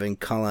enjoyed having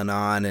Colin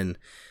on, and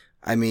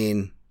I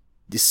mean,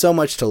 there's so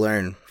much to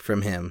learn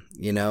from him,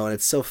 and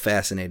it's so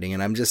fascinating,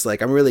 and I'm just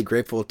like, I'm really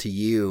grateful to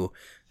you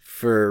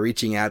for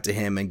reaching out to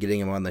him and getting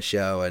him on the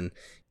show, and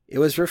it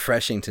was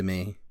refreshing to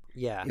me.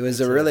 Yeah. It was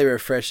a really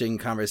refreshing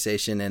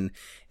conversation, and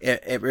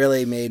it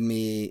really made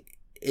me,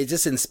 it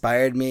just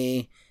inspired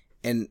me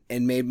and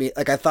made me,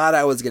 like, I thought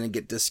I was going to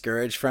get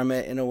discouraged from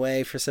it in a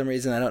way for some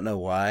reason. I don't know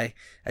why.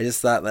 I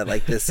just thought that,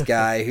 like, this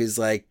guy who's,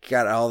 like,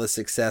 got all the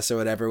success or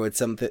whatever would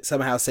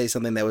somehow say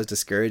something that was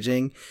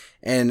discouraging.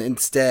 And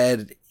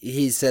instead,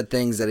 he said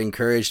things that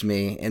encouraged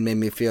me and made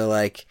me feel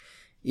like,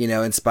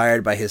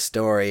 inspired by his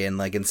story and,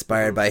 like,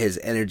 inspired by his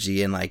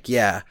energy and, like,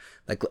 yeah,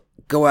 like,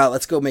 go out,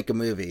 let's go make a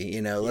movie,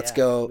 let's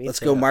go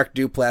Mark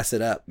Duplass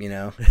it up,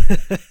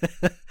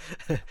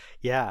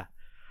 Yeah.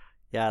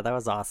 Yeah, that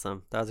was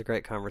awesome. That was a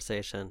great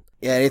conversation.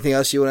 Yeah, anything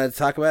else you wanted to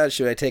talk about?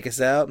 Should I take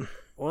us out?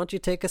 Why don't you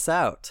take us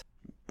out?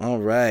 All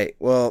right.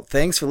 Well,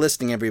 thanks for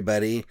listening,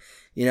 everybody.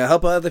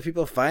 Help other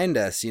people find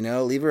us,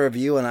 leave a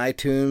review on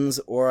iTunes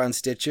or on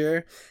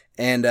Stitcher.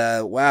 And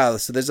wow,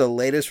 so there's a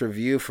latest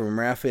review from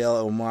Rafael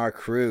Omar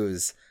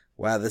Cruz.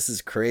 Wow, this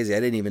is crazy.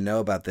 I didn't even know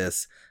about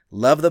this.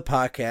 Love the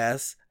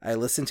podcast. I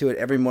listen to it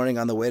every morning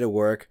on the way to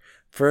work.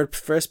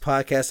 First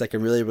podcast I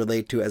can really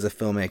relate to as a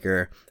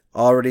filmmaker.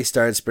 Already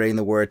started spreading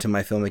the word to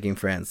my filmmaking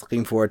friends.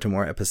 Looking forward to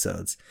more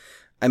episodes.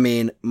 I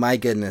mean, my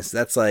goodness,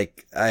 that's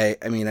like,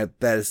 that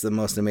is the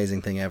most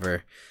amazing thing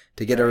ever.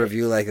 To get a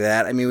review like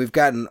that. I mean, we've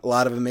gotten a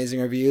lot of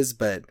amazing reviews,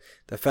 but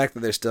the fact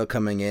that they're still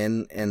coming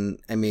in, and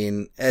I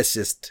mean, it's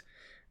just,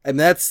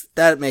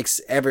 that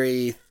makes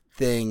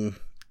everything,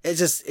 it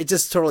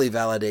just totally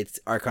validates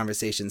our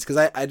conversations. Cause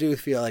I do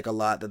feel like a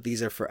lot that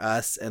these are for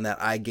us and that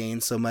I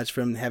gain so much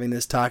from having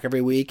this talk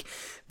every week,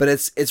 but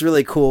it's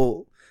really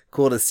cool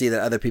to see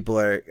that other people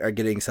are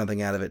getting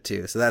something out of it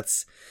too. So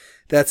that's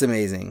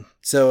amazing.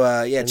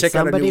 So yeah, and check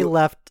out our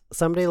new...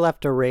 somebody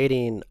left a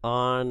rating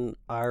on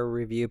our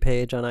review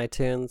page on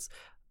iTunes,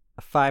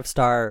 a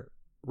 5-star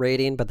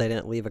rating, but they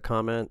didn't leave a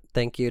comment.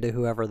 Thank you to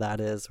whoever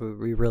that is.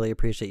 We really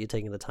appreciate you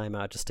taking the time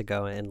out just to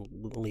go and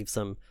leave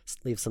some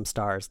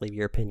stars, leave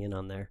your opinion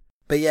on there.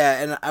 But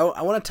yeah, and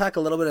I want to talk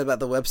a little bit about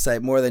the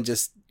website more than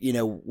just,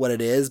 what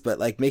it is, but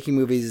like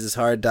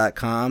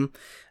makingmoviesishard.com.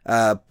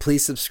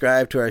 Please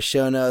subscribe to our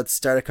show notes,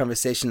 start a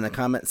conversation in the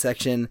comment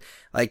section.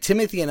 Like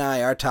Timothy and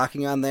I are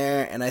talking on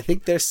there, and I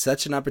think there's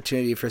such an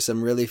opportunity for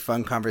some really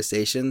fun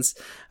conversations.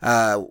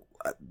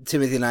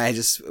 Timothy and I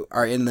just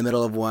are in the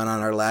middle of one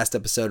on our last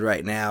episode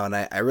right now, and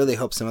I really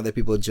hope some other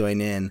people join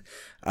in.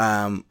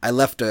 I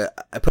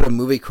put a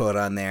movie quote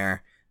on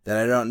there that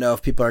I don't know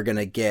if people are going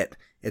to get.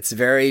 It's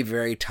very,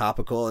 very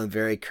topical and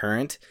very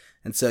current.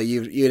 And so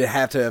you'd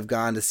have to have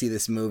gone to see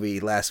this movie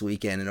last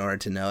weekend in order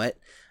to know it.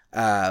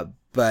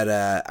 But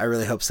I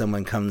really hope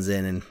someone comes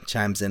in and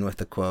chimes in with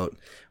the quote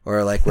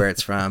or like where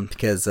it's from,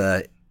 because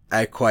I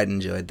quite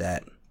enjoyed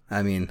that.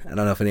 I mean, I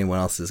don't know if anyone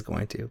else is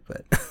going to,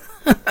 but...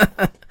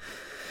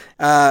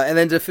 and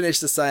then to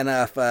finish the sign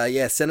off,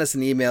 send us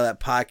an email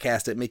at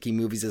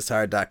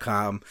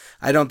podcast@makingmoviesishard.com.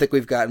 I don't think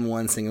we've gotten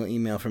one single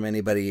email from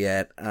anybody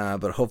yet,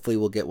 but hopefully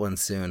we'll get one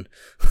soon.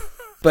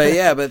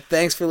 But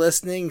thanks for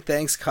listening.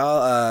 Thank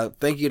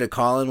you to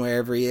Colin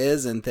wherever he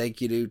is, and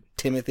thank you to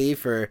Timothy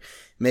for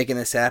making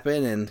this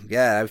happen. And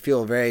yeah, I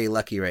feel very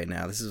lucky right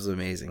now. This is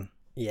amazing.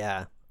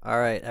 Yeah. All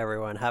right,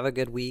 everyone. Have a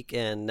good week,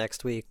 and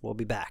next week we'll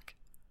be back.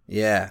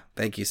 Yeah.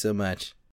 Thank you so much.